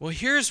 Well,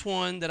 here's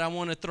one that I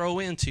want to throw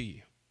into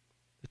you,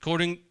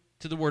 according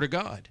to the Word of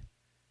God.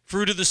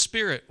 Fruit of the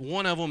Spirit,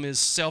 one of them is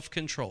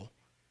self-control.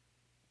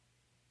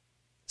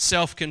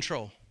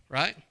 Self-control,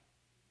 right?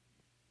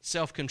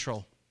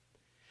 Self-control.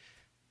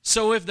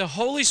 So if the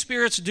Holy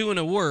Spirit's doing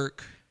a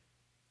work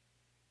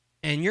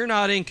and you're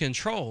not in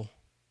control,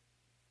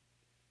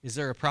 is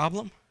there a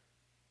problem?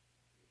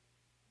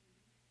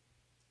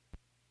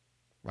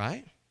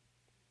 Right?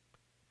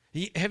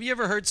 Have you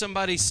ever heard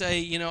somebody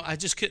say, I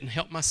just couldn't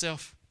help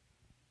myself?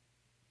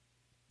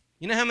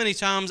 You know how many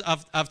times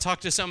I've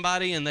talked to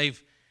somebody and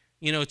they've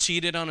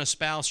cheated on a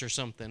spouse or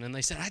something, and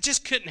they said, I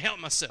just couldn't help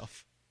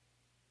myself.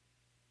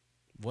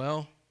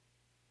 Well,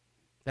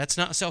 that's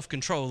not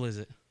self-control, is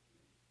it?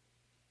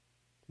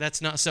 That's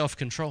not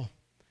self-control.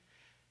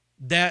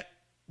 That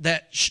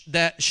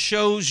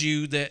shows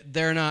you that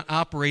they're not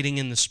operating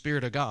in the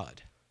Spirit of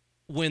God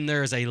when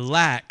there is a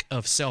lack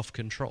of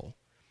self-control.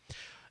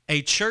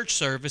 A church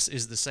service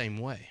is the same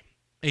way.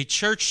 A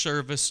church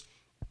service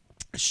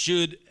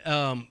should,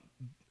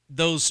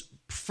 those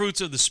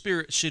fruits of the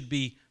Spirit should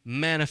be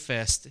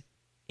manifest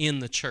in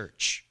the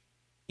church.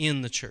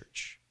 In the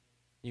church.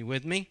 You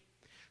with me?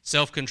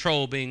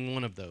 Self-control being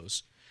one of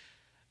those.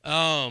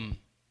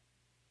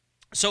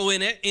 So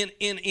in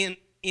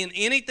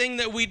anything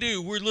that we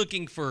do, we're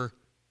looking for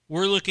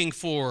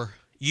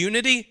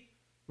unity,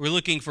 we're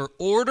looking for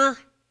order,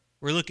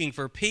 we're looking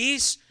for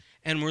peace,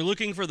 and we're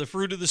looking for the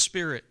fruit of the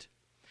Spirit.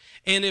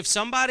 And if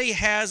somebody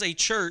has a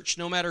church,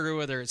 no matter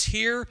whether it's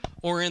here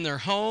or in their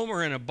home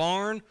or in a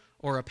barn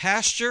or a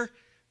pasture,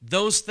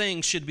 those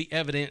things should be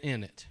evident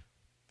in it.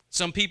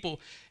 Some people,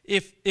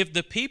 if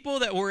the people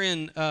that were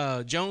in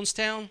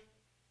Jonestown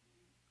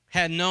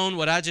had known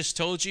what I just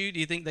told you, do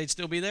you think they'd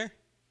still be there?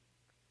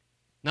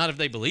 Not if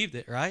they believed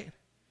it, right?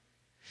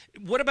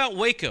 What about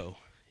Waco?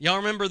 Y'all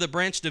remember the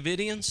Branch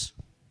Davidians?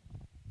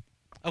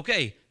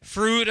 Okay,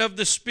 fruit of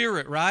the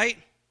Spirit, right?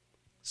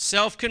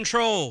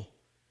 Self-control.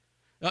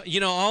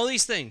 All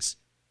these things.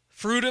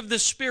 Fruit of the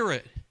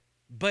Spirit.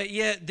 But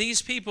yet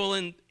these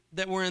people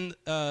that were in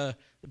the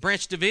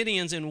Branch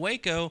Davidians in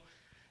Waco,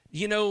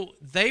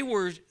 they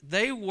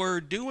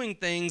were doing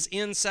things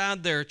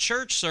inside their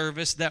church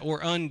service that were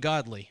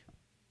ungodly,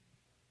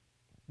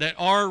 that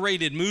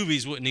R-rated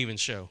movies wouldn't even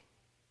show.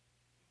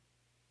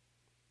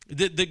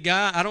 The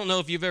guy, I don't know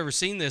if you've ever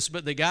seen this,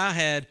 but the guy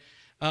had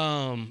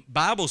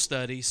Bible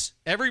studies.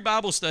 Every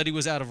Bible study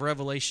was out of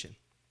Revelation.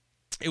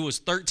 It was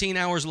 13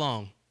 hours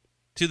long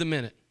to the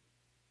minute.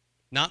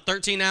 Not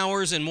 13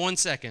 hours and 1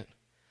 second.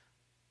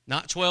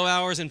 Not 12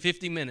 hours and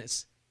 50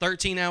 minutes.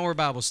 13-hour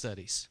Bible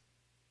studies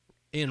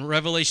in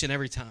Revelation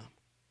every time.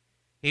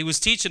 He was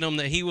teaching them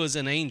that he was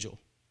an angel.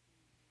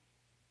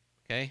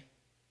 Okay?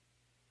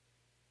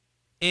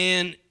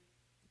 And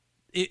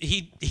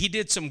he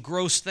did some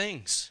gross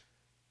things.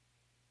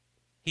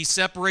 He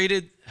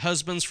separated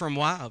husbands from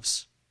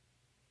wives.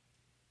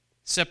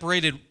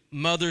 Separated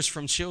mothers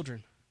from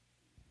children.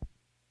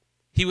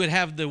 He would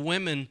have the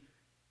women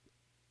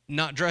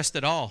not dressed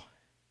at all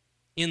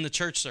in the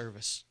church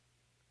service.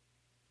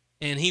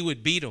 And he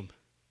would beat them.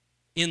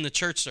 in the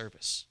church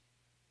service.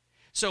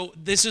 So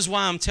this is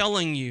why I'm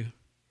telling you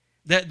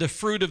that the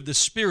fruit of the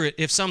Spirit,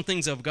 if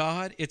something's of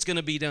God, it's going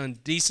to be done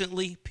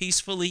decently,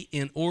 peacefully,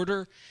 in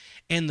order,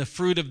 and the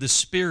fruit of the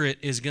Spirit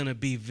is going to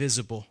be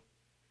visible.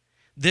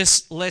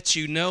 This lets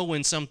you know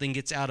when something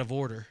gets out of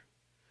order,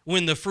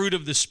 when the fruit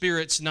of the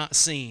Spirit's not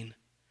seen,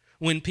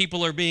 when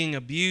people are being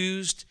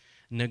abused,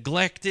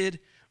 neglected,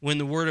 when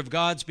the Word of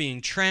God's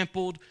being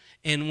trampled,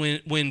 and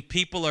when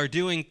people are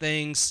doing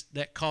things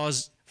that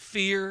cause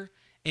fear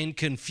and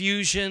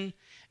confusion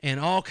and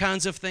all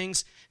kinds of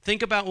things.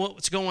 Think about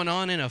what's going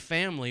on in a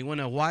family when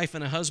a wife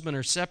and a husband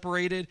are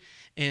separated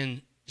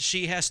and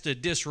she has to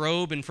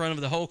disrobe in front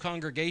of the whole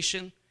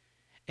congregation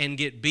and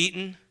get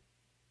beaten.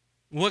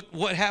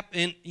 What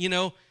happened? You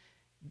know,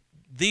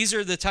 these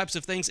are the types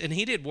of things, and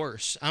he did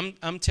worse.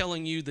 I'm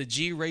telling you the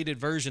G-rated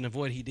version of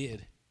what he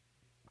did.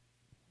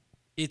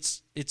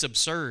 It's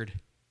absurd.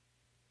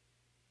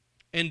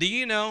 And do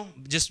you know,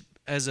 just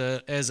as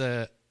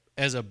a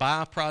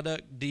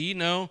byproduct, do you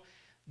know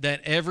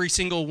that every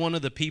single one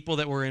of the people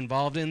that were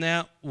involved in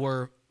that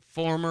were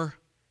former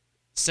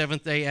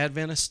Seventh-day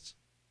Adventists?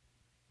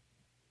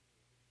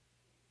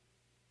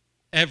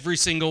 Every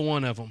single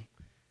one of them.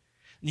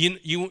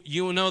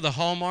 You know the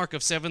hallmark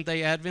of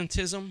Seventh-day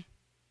Adventism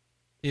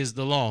is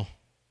the law.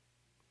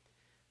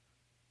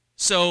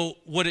 So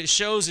what it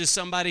shows is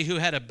somebody who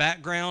had a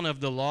background of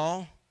the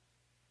law,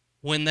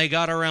 when they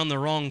got around the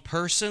wrong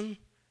person,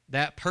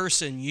 that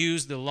person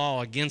used the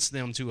law against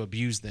them to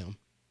abuse them.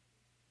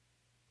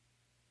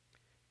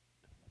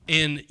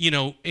 And,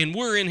 and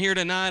we're in here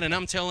tonight, and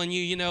I'm telling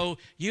you,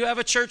 you have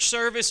a church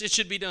service. It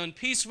should be done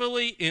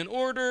peacefully, in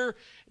order.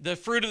 The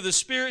fruit of the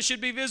Spirit should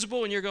be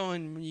visible. And you're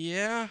going,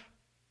 yeah.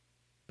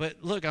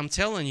 But look, I'm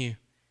telling you,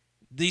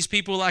 these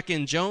people like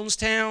in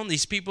Jonestown,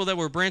 these people that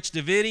were Branch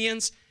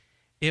Davidians,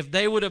 if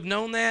they would have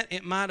known that,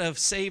 it might have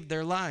saved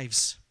their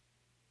lives.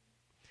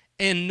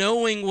 And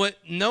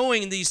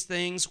knowing these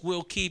things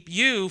will keep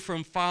you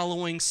from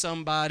following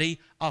somebody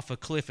off a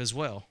cliff as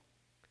well.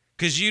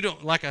 Because you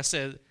don't, like I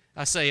said,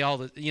 I say all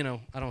the,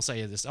 I don't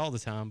say this all the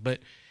time, but,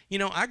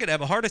 I could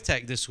have a heart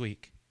attack this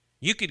week.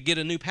 You could get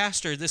a new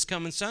pastor this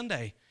coming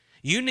Sunday.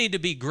 You need to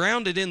be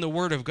grounded in the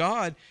Word of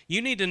God.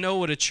 You need to know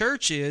what a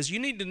church is. You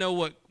need to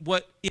know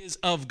what is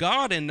of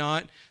God and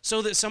not,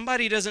 so that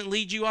somebody doesn't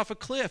lead you off a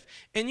cliff.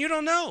 And you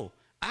don't know.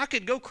 I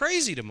could go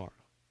crazy tomorrow.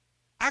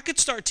 I could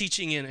start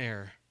teaching in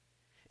error.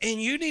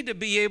 And you need to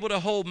be able to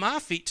hold my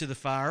feet to the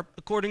fire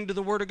according to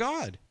the Word of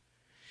God.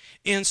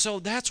 And so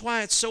that's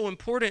why it's so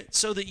important,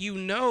 so that you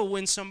know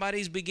when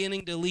somebody's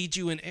beginning to lead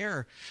you in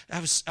error.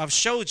 I've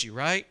showed you,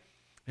 right?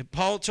 And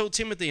Paul told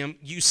Timothy,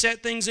 you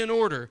set things in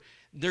order.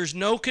 There's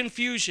no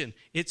confusion.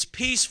 It's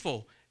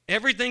peaceful.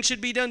 Everything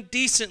should be done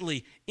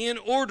decently, in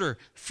order.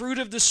 Fruit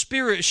of the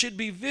Spirit should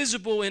be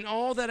visible in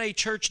all that a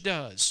church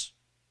does.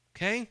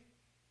 Okay?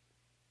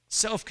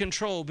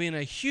 Self-control being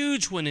a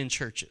huge one in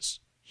churches.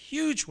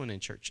 Huge one in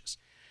churches.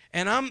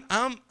 And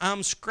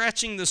I'm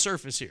scratching the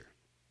surface here.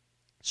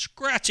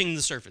 Scratching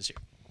the surface here.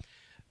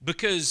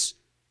 Because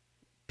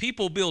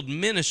people build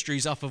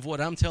ministries off of what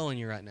I'm telling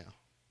you right now.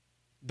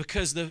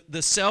 Because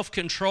the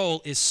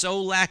self-control is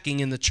so lacking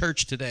in the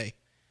church today.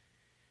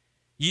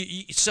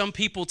 Some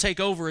people take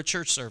over a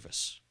church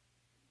service.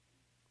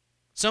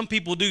 Some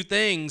people do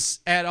things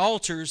at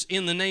altars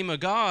in the name of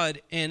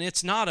God, and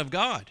it's not of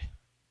God.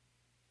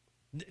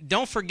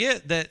 Don't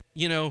forget that,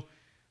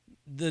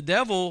 the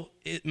devil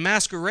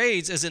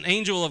masquerades as an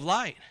angel of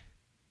light.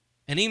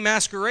 And he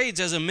masquerades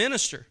as a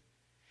minister.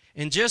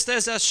 And just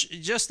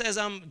as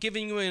I'm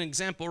giving you an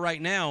example right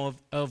now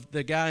of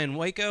the guy in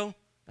Waco,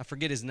 I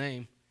forget his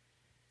name.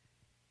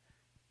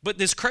 But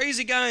this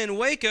crazy guy in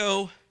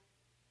Waco,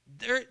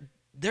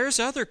 there's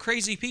other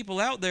crazy people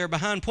out there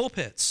behind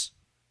pulpits.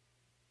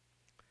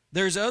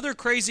 There's other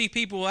crazy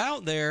people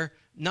out there,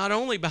 not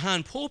only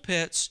behind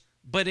pulpits,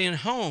 but in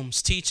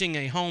homes teaching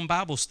a home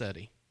Bible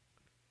study.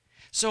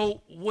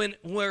 So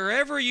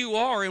wherever you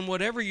are and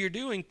whatever you're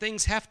doing,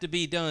 things have to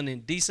be done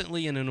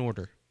decently and in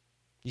order.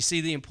 You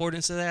see the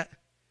importance of that?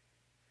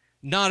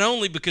 Not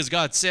only because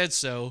God said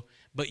so,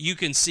 but you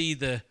can see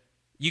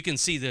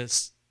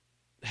this,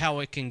 how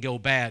it can go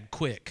bad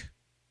quick.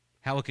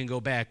 How it can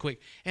go bad quick.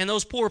 And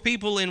those poor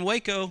people in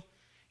Waco,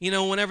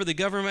 whenever the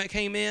government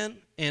came in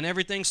and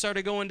everything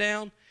started going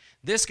down,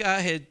 this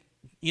guy had,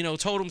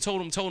 told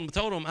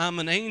them, I'm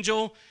an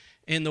angel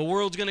and the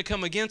world's going to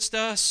come against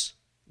us.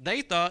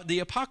 They thought the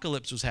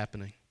apocalypse was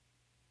happening.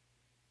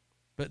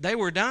 But they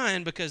were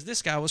dying because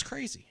this guy was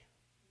crazy.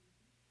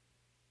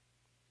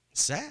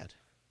 It's sad.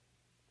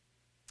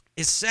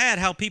 It's sad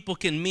how people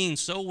can mean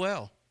so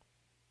well.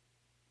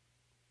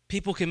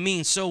 People can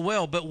mean so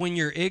well, but when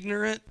you're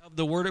ignorant of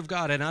the Word of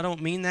God, and I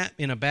don't mean that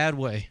in a bad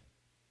way.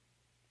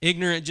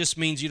 Ignorant just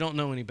means you don't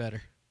know any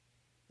better.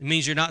 It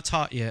means you're not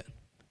taught yet.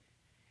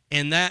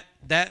 And that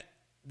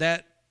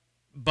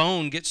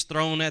bone gets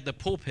thrown at the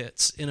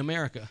pulpits in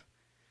America.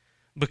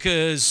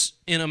 Because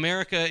in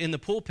America, in the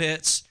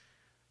pulpits,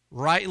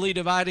 rightly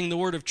dividing the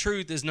word of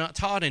truth is not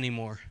taught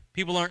anymore.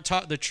 People aren't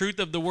taught the truth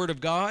of the Word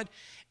of God,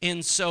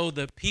 And so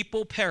the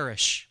people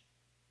perish.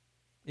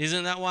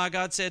 Isn't that why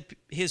God said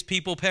his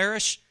people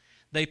perish?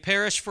 They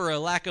perish for a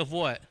lack of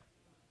what?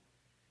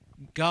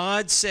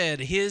 God said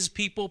his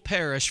people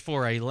perish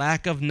for a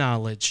lack of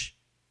knowledge.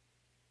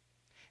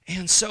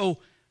 And so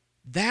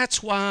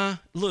that's why,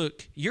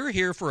 look, you're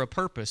here for a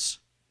purpose.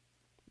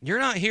 You're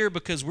not here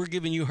because we're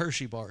giving you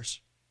Hershey bars.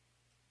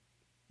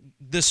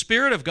 The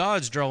Spirit of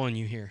God's drawing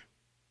you here.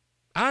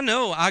 I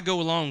know I go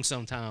along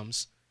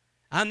sometimes.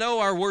 I know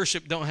our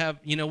worship don't have,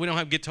 we don't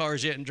have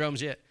guitars yet and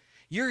drums yet.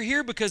 You're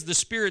here because the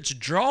Spirit's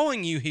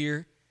drawing you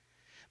here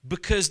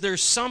because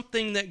there's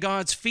something that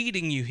God's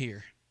feeding you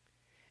here.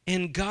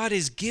 And God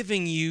is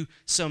giving you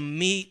some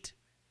meat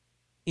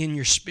in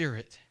your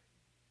spirit.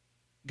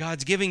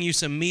 God's giving you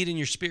some meat in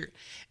your spirit.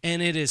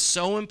 And it is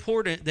so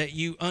important that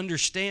you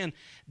understand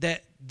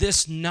that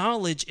this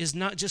knowledge is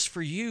not just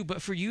for you,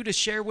 but for you to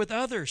share with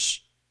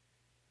others.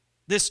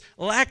 This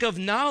lack of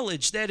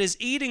knowledge that is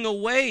eating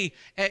away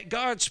at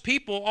God's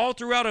people all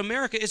throughout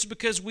America is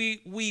because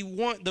we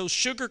want those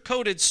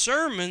sugar-coated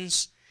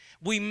sermons.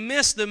 We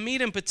miss the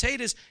meat and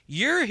potatoes.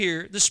 You're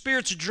here. The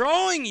Spirit's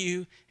drawing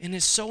you, and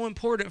it's so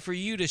important for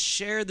you to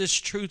share this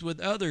truth with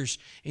others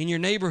in your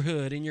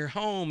neighborhood, in your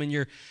home, in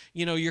your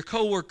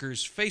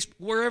coworkers, Facebook,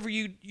 wherever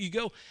you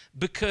go,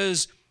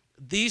 because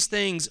these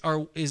things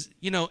are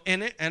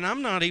and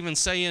I'm not even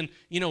saying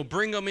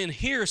bring them in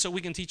here so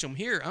we can teach them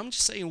here. I'm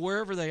just saying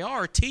wherever they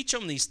are, teach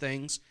them these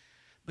things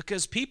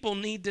because people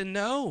need to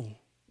know.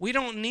 We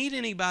don't need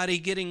anybody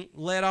getting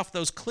led off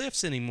those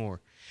cliffs anymore.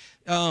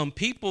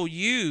 People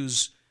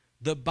use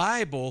the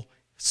Bible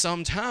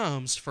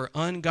sometimes for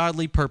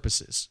ungodly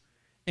purposes,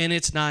 and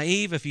it's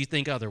naive if you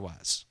think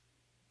otherwise.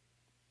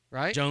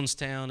 Right?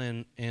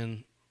 Jonestown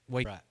and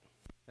wait. Right.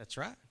 That's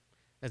right.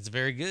 That's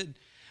very good.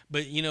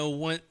 But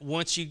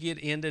once you get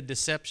into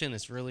deception,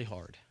 it's really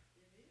hard.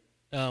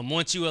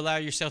 Once you allow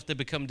yourself to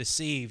become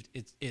deceived,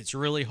 it's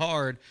really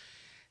hard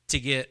to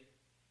get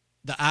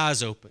the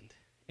eyes opened.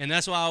 And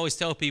that's why I always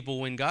tell people,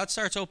 when God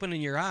starts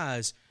opening your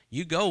eyes,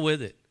 you go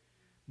with it.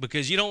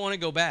 Because you don't want to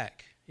go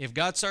back. If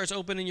God starts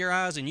opening your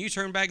eyes and you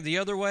turn back the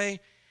other way,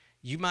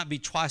 you might be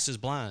twice as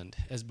blind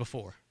as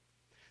before.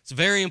 It's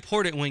very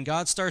important when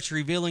God starts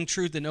revealing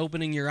truth and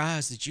opening your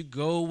eyes that you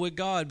go with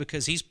God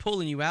because he's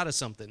pulling you out of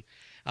something.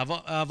 I've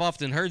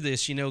often heard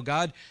this,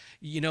 God,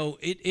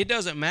 it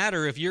doesn't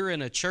matter if you're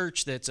in a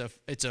church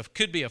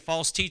could be a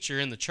false teacher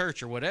in the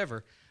church or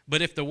whatever,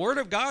 but if the Word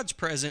of God's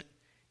present,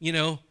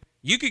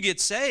 you could get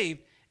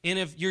saved. And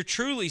if you're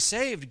truly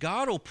saved,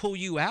 God will pull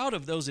you out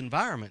of those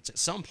environments at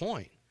some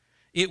point.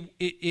 You'll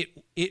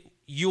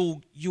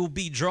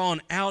be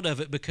drawn out of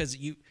it because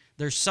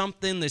there's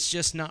something that's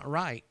just not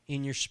right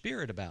in your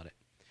spirit about it.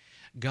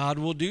 God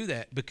will do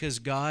that because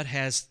God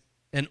has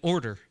an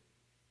order.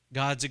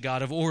 God's a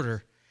God of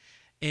order.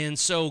 And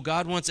so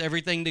God wants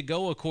everything to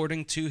go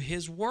according to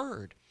his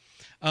word.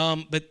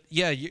 But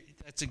yeah,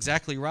 that's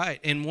exactly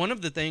right. And one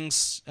of the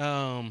things,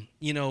 along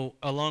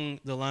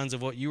the lines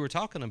of what you were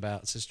talking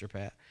about, Sister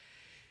Pat,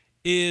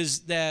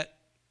 is that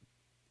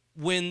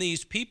when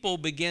these people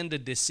begin to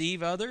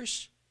deceive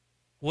others,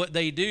 what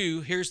they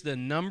do, here's the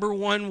number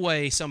one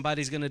way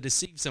somebody's going to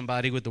deceive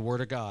somebody with the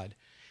Word of God.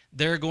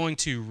 They're going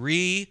to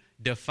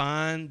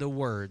redefine the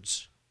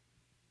words.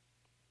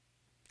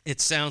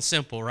 It sounds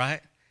simple, right?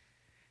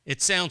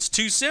 It sounds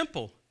too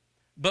simple.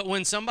 But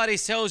when somebody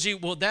tells you,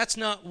 well, that's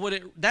not what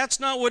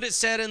it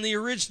said in the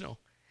original.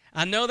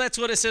 I know that's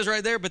what it says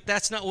right there, but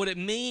that's not what it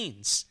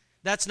means.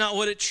 That's not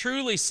what it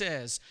truly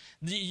says.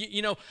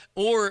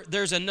 Or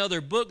there's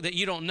another book that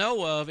you don't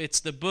know of.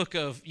 It's the book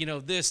of,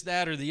 this,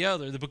 that, or the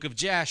other, the book of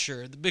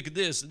Jasher, the book of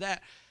this,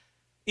 that,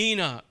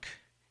 Enoch.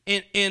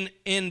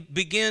 And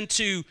begin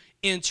to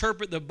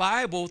interpret the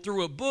Bible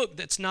through a book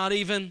that's not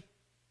even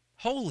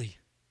holy.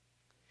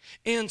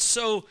 And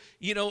so,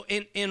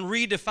 and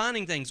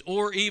redefining things.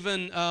 Or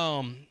even,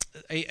 how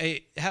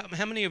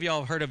many of y'all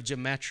have heard of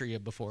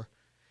gematria before?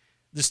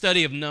 The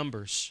study of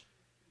numbers.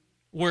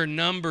 Where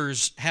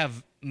numbers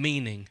have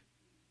meaning,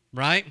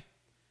 right?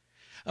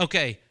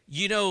 Okay,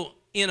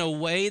 in a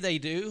way they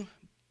do,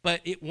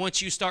 but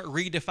once you start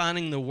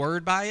redefining the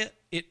word by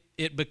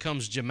it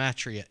becomes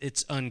gematria.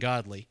 It's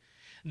ungodly.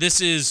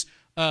 This is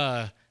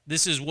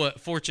what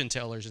fortune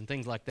tellers and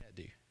things like that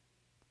do,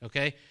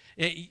 okay?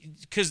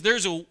 Because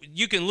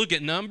you can look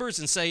at numbers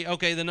and say,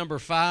 okay, the number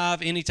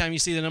 5, anytime you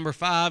see the number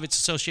 5, it's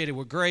associated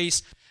with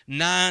grace.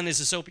 9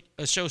 is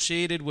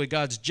associated with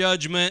God's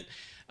judgment.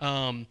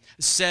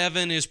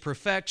 7 is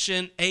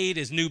perfection. 8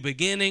 is new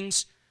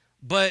beginnings.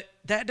 But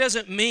that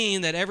doesn't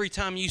mean that every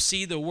time you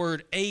see the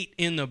word 8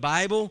 in the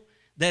Bible,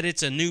 that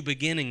it's a new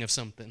beginning of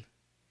something.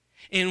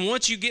 And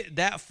once you get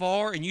that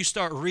far and you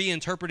start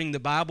reinterpreting the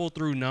Bible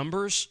through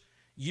numbers,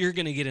 you're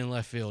going to get in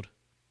left field.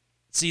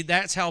 See,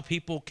 that's how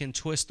people can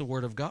twist the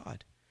Word of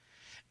God.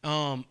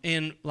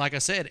 And like I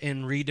said,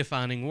 in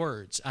redefining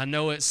words. I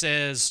know it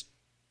says,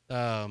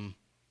 law,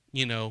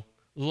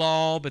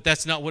 but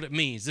that's not what it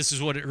means. This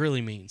is what it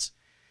really means.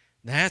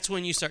 That's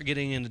when you start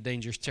getting into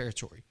dangerous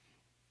territory.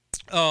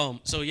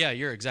 So yeah,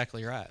 you're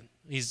exactly right.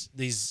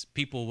 These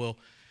people will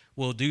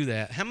will do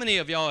that. How many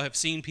of y'all have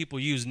seen people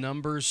use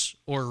numbers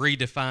or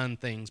redefine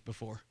things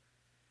before?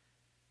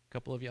 A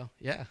couple of y'all?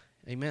 Yeah,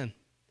 amen.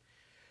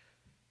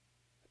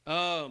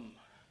 Let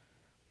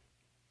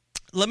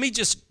me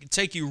just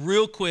take you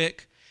real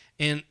quick,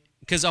 and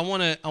because I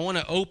want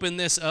to open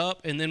this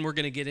up, and then we're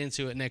going to get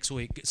into it next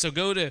week. So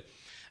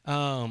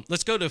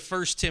let's go to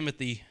 1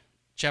 Timothy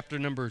chapter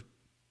number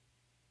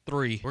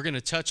 3. We're going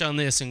to touch on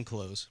this and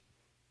close.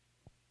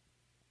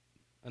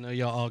 I know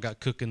y'all all got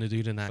cooking to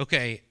do tonight.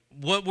 Okay,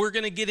 what we're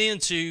going to get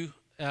into,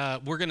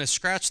 we're going to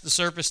scratch the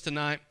surface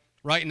tonight,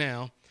 right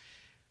now,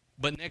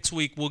 but next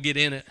week we'll get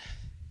in it.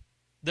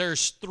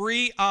 There's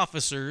 3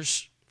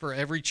 officers for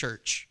every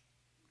church,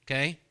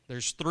 okay?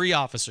 There's 3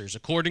 officers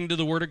according to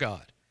the Word of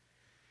God.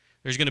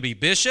 There's going to be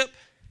bishop,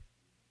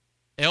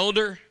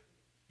 elder,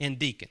 and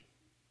deacon,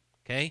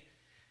 okay?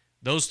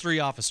 Those 3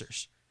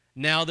 officers.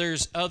 Now,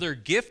 there's other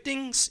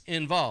giftings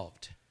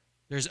involved.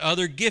 There's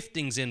other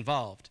giftings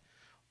involved,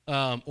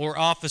 or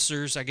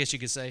officers, I guess you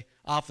could say,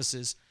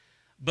 offices.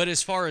 But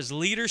as far as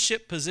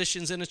leadership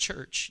positions in a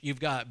church, you've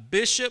got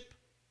bishop,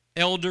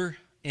 elder,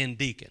 and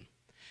deacon.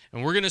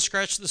 And we're going to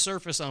scratch the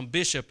surface on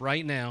bishop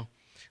right now.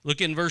 Look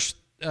in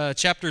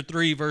chapter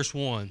 3, verse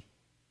 1.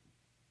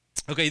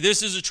 Okay,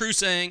 this is a true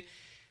saying.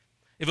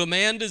 If a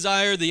man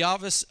desire the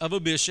office of a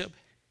bishop,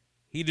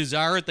 he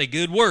desireth a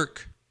good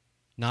work,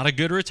 not a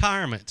good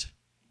retirement.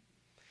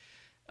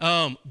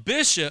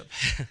 Bishop,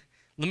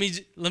 let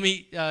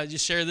me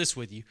just share this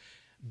with you.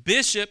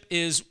 Bishop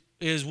is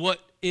what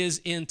is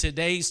in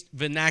today's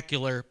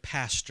vernacular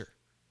pastor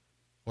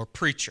or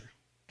preacher,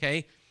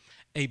 okay?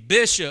 A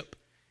bishop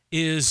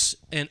is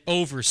an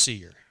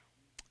overseer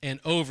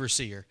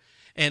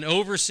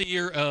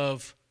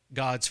of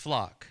God's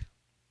flock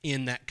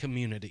in that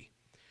community.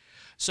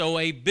 So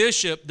a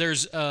bishop,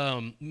 there's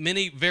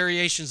many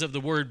variations of the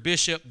word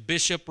bishop,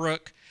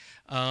 bishopric,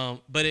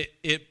 but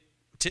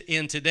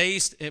in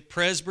today's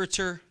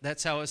presbyter,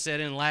 that's how it's said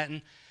in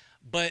Latin,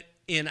 but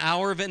in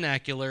our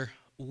vernacular,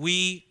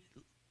 we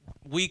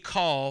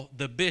call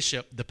the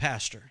bishop the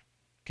pastor,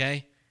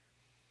 okay?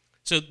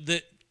 So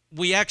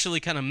we actually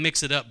kind of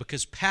mix it up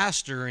because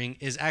pastoring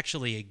is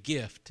actually a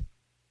gift,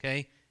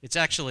 okay? It's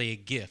actually a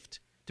gift.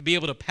 To be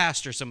able to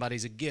pastor somebody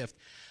is a gift.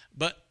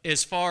 But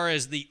as far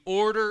as the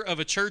order of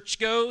a church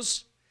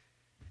goes,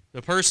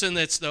 the person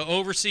that's the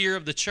overseer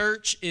of the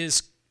church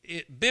is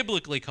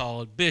biblically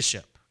called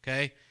bishop,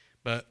 okay?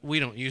 But we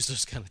don't use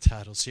those kind of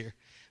titles here,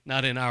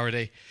 not in our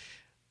day.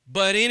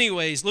 But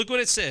anyways, look what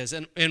it says,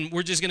 and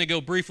we're just going to go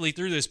briefly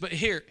through this. But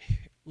here,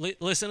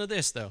 listen to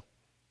this, though.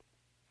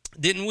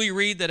 Didn't we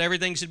read that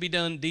everything should be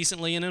done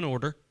decently and in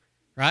order,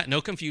 right?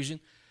 No confusion.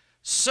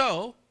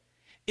 So,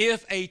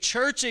 if a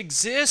church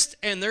exists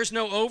and there's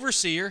no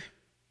overseer,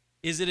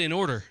 is it in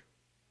order?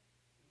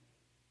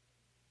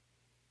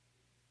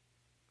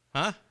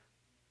 Huh?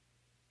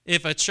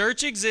 If a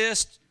church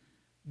exists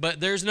but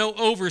there's no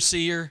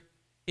overseer,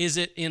 is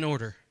it in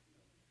order?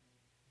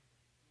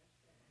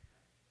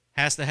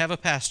 Has to have a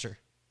pastor.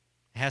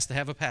 Has to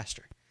have a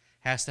pastor.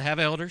 Has to have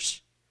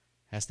elders.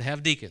 Has to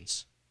have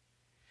deacons.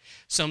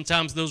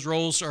 Sometimes those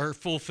roles are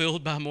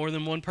fulfilled by more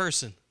than one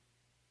person.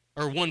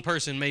 Or one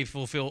person may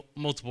fulfill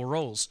multiple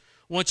roles.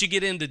 Once you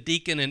get into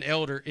deacon and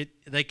elder,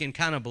 they can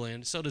kind of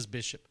blend. So does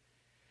bishop.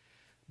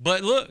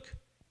 But look,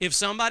 if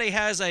somebody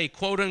has a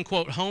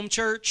quote-unquote home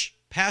church,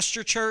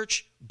 pastor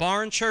church,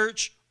 barn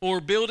church, or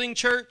building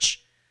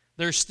church,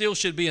 there still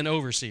should be an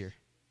overseer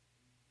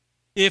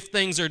if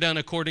things are done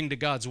according to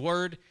God's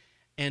word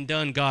and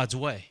done God's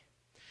way.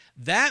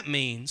 That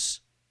means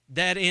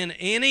that in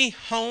any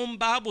home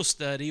Bible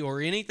study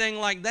or anything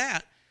like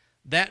that,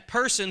 that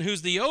person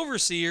who's the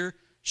overseer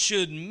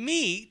should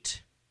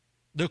meet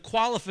the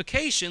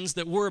qualifications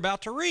that we're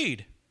about to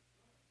read.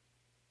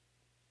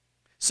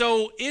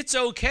 So it's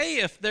okay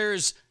if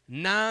there's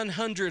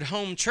 900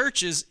 home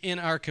churches in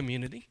our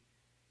community,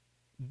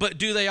 but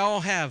do they all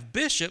have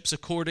bishops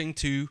according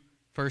to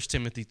 1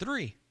 Timothy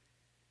 3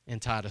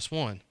 and Titus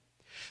 1?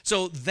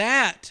 So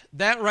that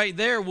right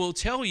there will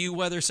tell you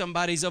whether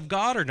somebody's of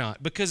God or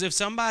not. Because if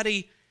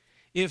somebody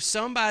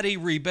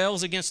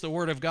rebels against the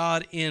word of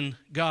God in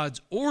God's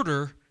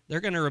order,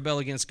 they're going to rebel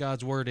against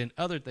God's word in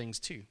other things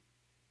too.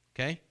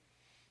 Okay?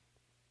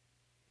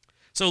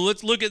 So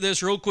let's look at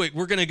this real quick.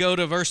 We're going to go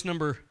to verse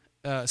number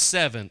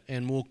 7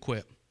 and we'll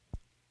quit.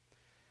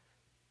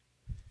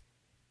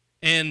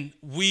 And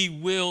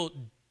we'll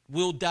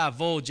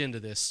divulge into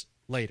this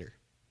later.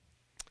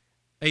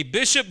 A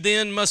bishop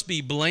then must be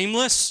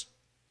blameless,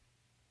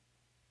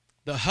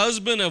 the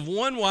husband of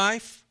one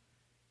wife,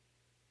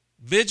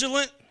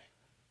 vigilant,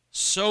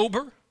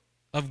 sober,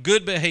 of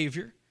good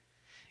behavior,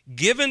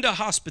 given to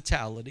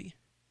hospitality,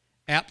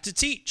 apt to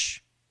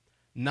teach,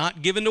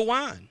 not given to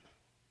wine,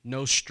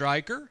 no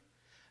striker,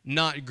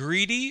 not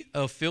greedy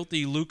of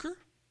filthy lucre,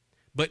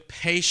 but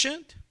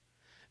patient,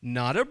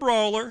 not a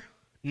brawler,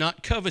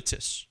 not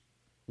covetous,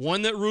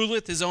 one that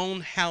ruleth his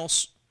own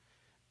house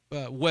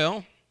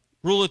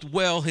ruleth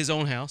well his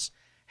own house,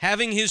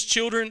 having his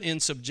children in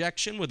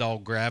subjection with all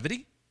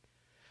gravity.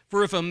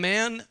 For if a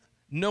man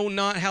know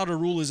not how to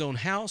rule his own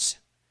house,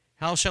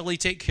 how shall he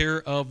take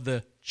care of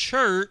the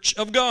church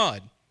of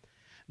God?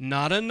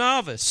 Not a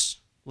novice,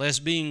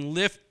 lest being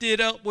lifted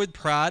up with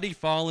pride he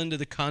fall into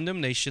the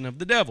condemnation of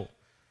the devil.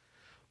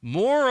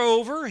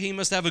 Moreover, he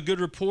must have a good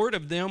report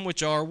of them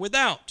which are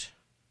without,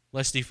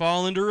 lest he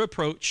fall into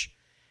reproach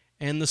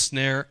and the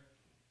snare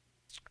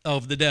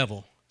of the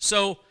devil.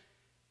 So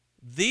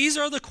these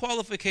are the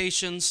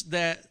qualifications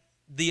that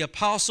the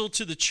apostle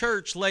to the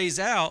church lays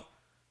out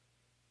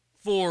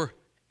for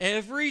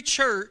every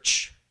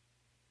church.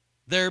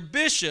 Their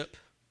bishop,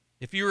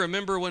 if you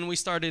remember when we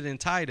started in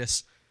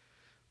Titus,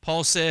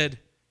 Paul said,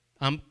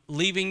 I'm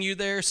leaving you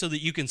there so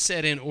that you can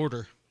set in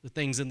order the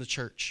things in the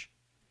church.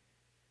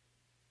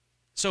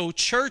 So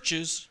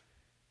churches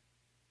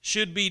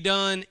should be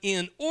done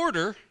in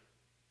order,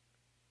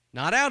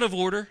 not out of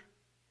order,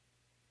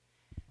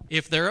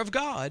 if they're of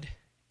God,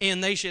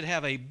 and they should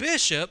have a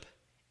bishop,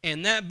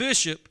 and that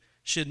bishop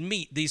should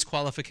meet these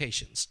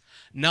qualifications.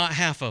 Not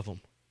half of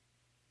them.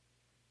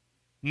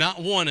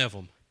 Not one of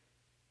them.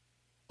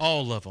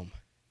 All of them.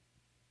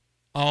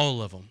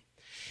 All of them.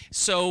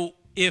 So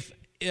if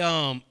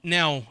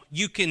now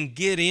you can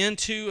get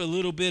into a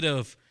little bit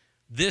of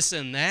this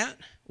and that.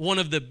 One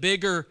of the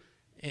bigger,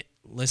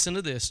 listen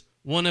to this,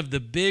 one of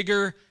the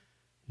bigger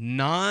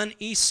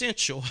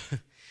non-essential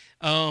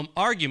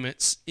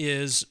arguments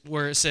is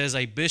where it says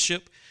a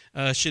bishop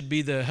should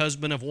be the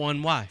husband of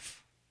one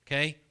wife.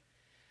 Okay?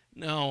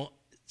 Now,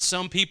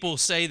 some people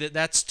say that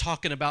that's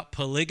talking about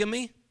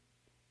polygamy,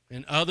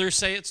 and others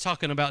say it's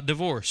talking about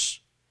divorce.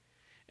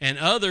 And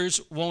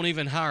others won't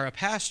even hire a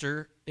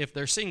pastor if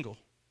they're single,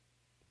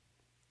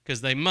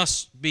 because they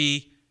must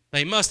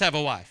have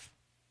a wife,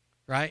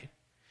 right?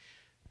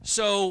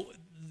 So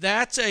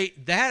that's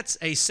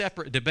a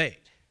separate debate.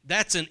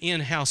 That's an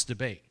in-house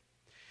debate.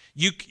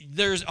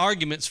 There's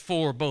arguments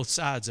for both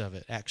sides of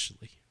it,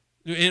 actually.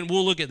 And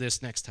we'll look at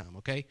this next time,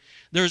 okay?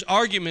 There's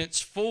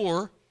arguments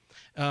for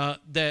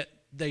that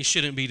they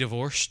shouldn't be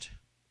divorced,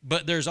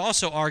 but there's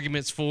also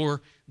arguments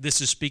for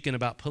this is speaking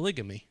about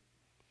polygamy.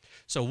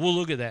 So we'll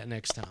look at that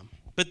next time.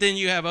 But then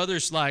you have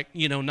others like,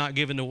 not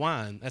given to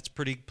wine. That's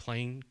pretty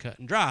plain, cut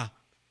and dry.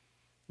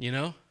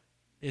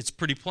 It's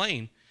pretty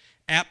plain.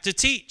 Apt to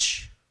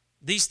teach.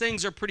 These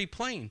things are pretty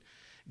plain.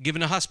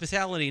 Given to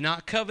hospitality,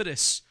 not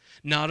covetous,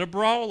 not a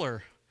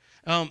brawler.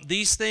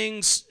 These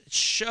things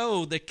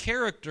show the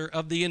character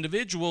of the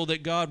individual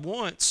that God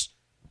wants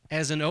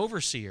as an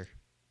overseer.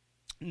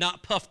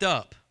 Not puffed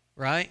up,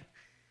 right?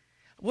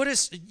 What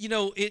is,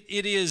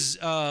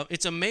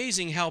 it's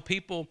amazing how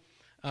people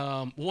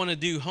want to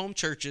do home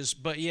churches,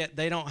 but yet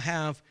they don't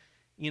have,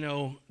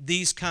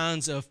 these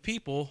kinds of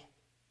people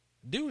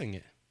doing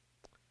it.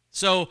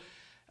 So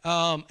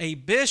a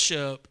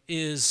bishop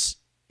is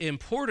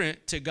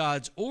important to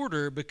God's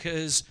order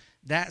because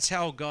that's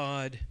how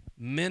God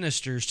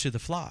ministers to the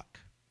flock.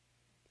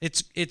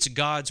 It's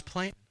God's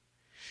plan.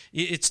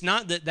 It's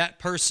not that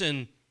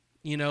person,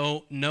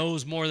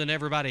 knows more than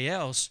everybody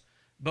else,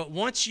 but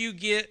once you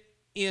get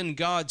in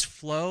God's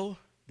flow,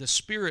 the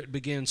Spirit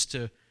begins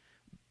to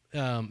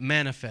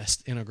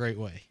manifest in a great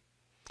way.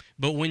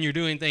 But when you're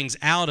doing things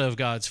out of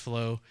God's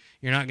flow,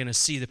 you're not going to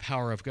see the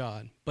power of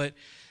God. But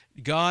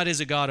God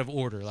is a God of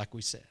order, like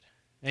we said.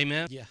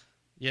 Amen?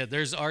 Yeah,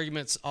 there's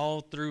arguments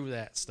all through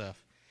that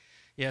stuff.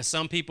 Yeah,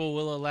 some people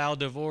will allow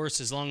divorce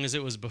as long as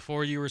it was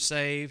before you were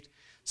saved.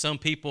 Some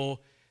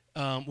people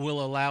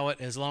will allow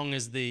it as long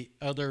as the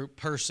other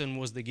person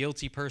was the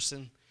guilty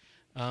person.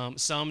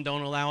 Some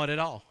don't allow it at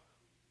all.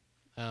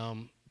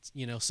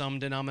 Some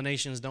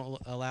denominations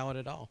don't allow it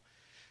at all.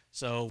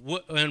 So,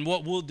 what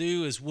we'll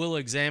do is we'll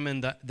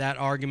examine that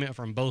argument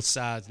from both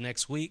sides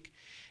next week,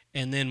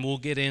 and then we'll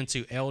get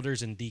into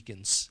elders and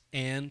deacons,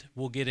 and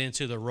we'll get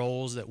into the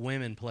roles that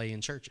women play in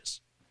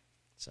churches.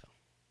 So,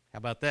 how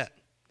about that?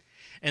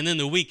 And then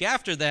the week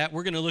after that,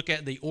 we're going to look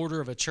at the order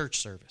of a church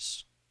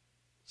service.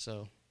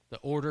 So, the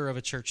order of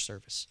a church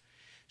service.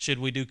 Should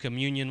we do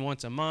communion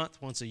once a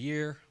month, once a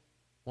year,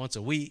 once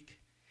a week?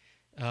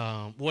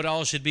 What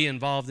all should be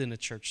involved in a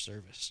church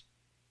service?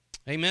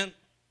 Amen?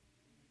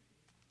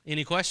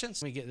 Any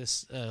questions? Let me get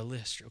this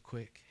list real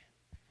quick.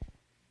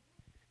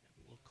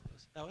 We'll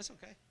close. Oh, it's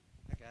okay.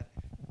 I got it.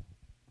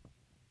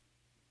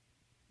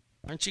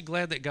 Aren't you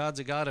glad that God's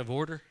a God of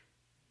order?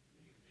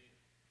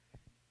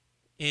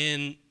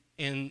 And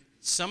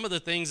some of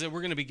the things that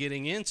we're going to be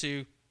getting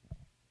into,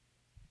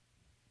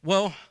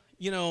 well,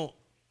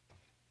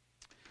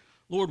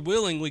 Lord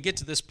willing, we get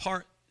to this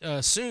part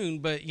soon,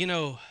 but,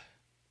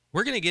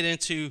 we're going to get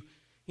into,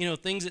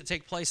 things that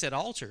take place at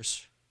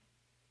altars.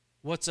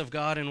 What's of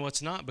God and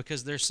what's not,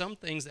 because there's some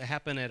things that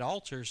happen at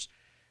altars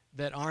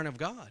that aren't of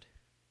God.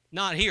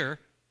 Not here.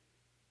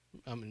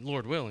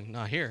 Lord willing,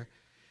 not here.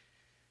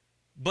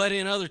 But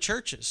in other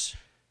churches.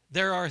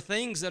 There are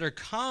things that are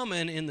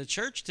common in the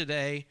church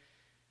today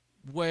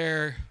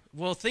where,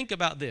 well, think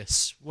about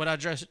this. What I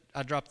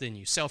dropped in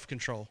you,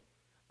 self-control.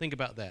 Think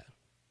about that.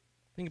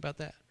 Think about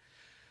that.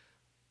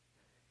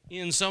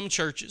 In some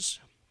churches,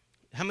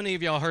 how many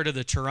of y'all heard of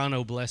the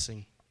Toronto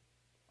blessing?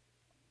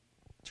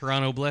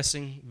 Toronto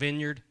Blessing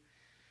Vineyard.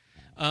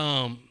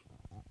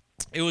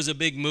 It was a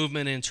big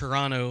movement in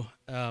Toronto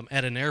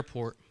at an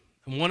airport.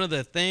 And one of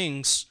the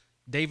things,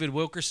 David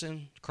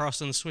Wilkerson,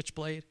 crossing the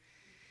switchblade,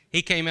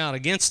 he came out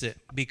against it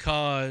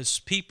because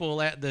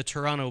people at the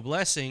Toronto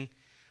Blessing,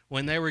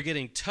 when they were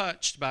getting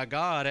touched by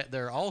God at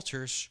their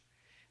altars,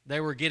 they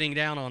were getting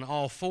down on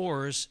all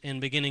fours and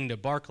beginning to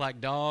bark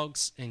like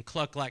dogs and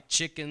cluck like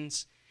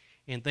chickens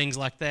and things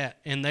like that.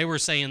 And they were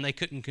saying they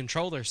couldn't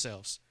control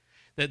themselves,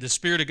 that the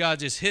Spirit of God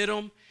just hit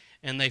them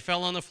and they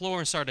fell on the floor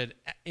and started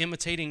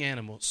imitating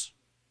animals.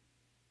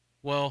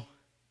 Well,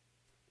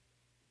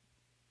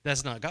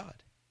 that's not God.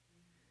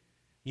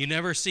 You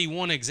never see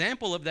one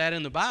example of that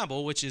in the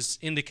Bible, which is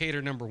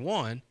indicator number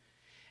one.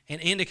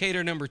 And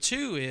indicator number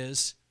two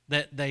is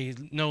that they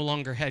no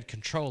longer had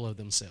control of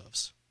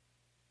themselves.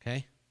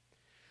 Okay?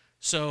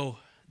 So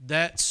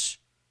that's,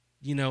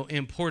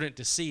 important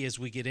to see as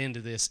we get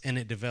into this and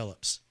it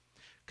develops.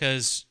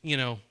 Because,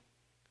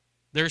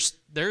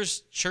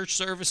 there's church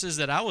services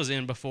that I was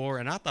in before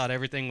and I thought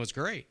everything was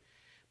great.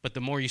 But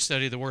the more you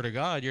study the Word of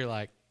God, you're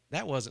like,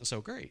 that wasn't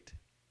so great,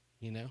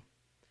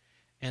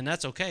 And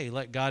that's okay.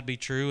 Let God be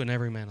true and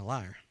every man a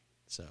liar.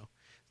 So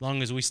as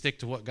long as we stick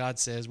to what God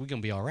says, we're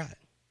going to be all right.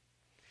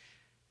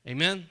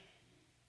 Amen.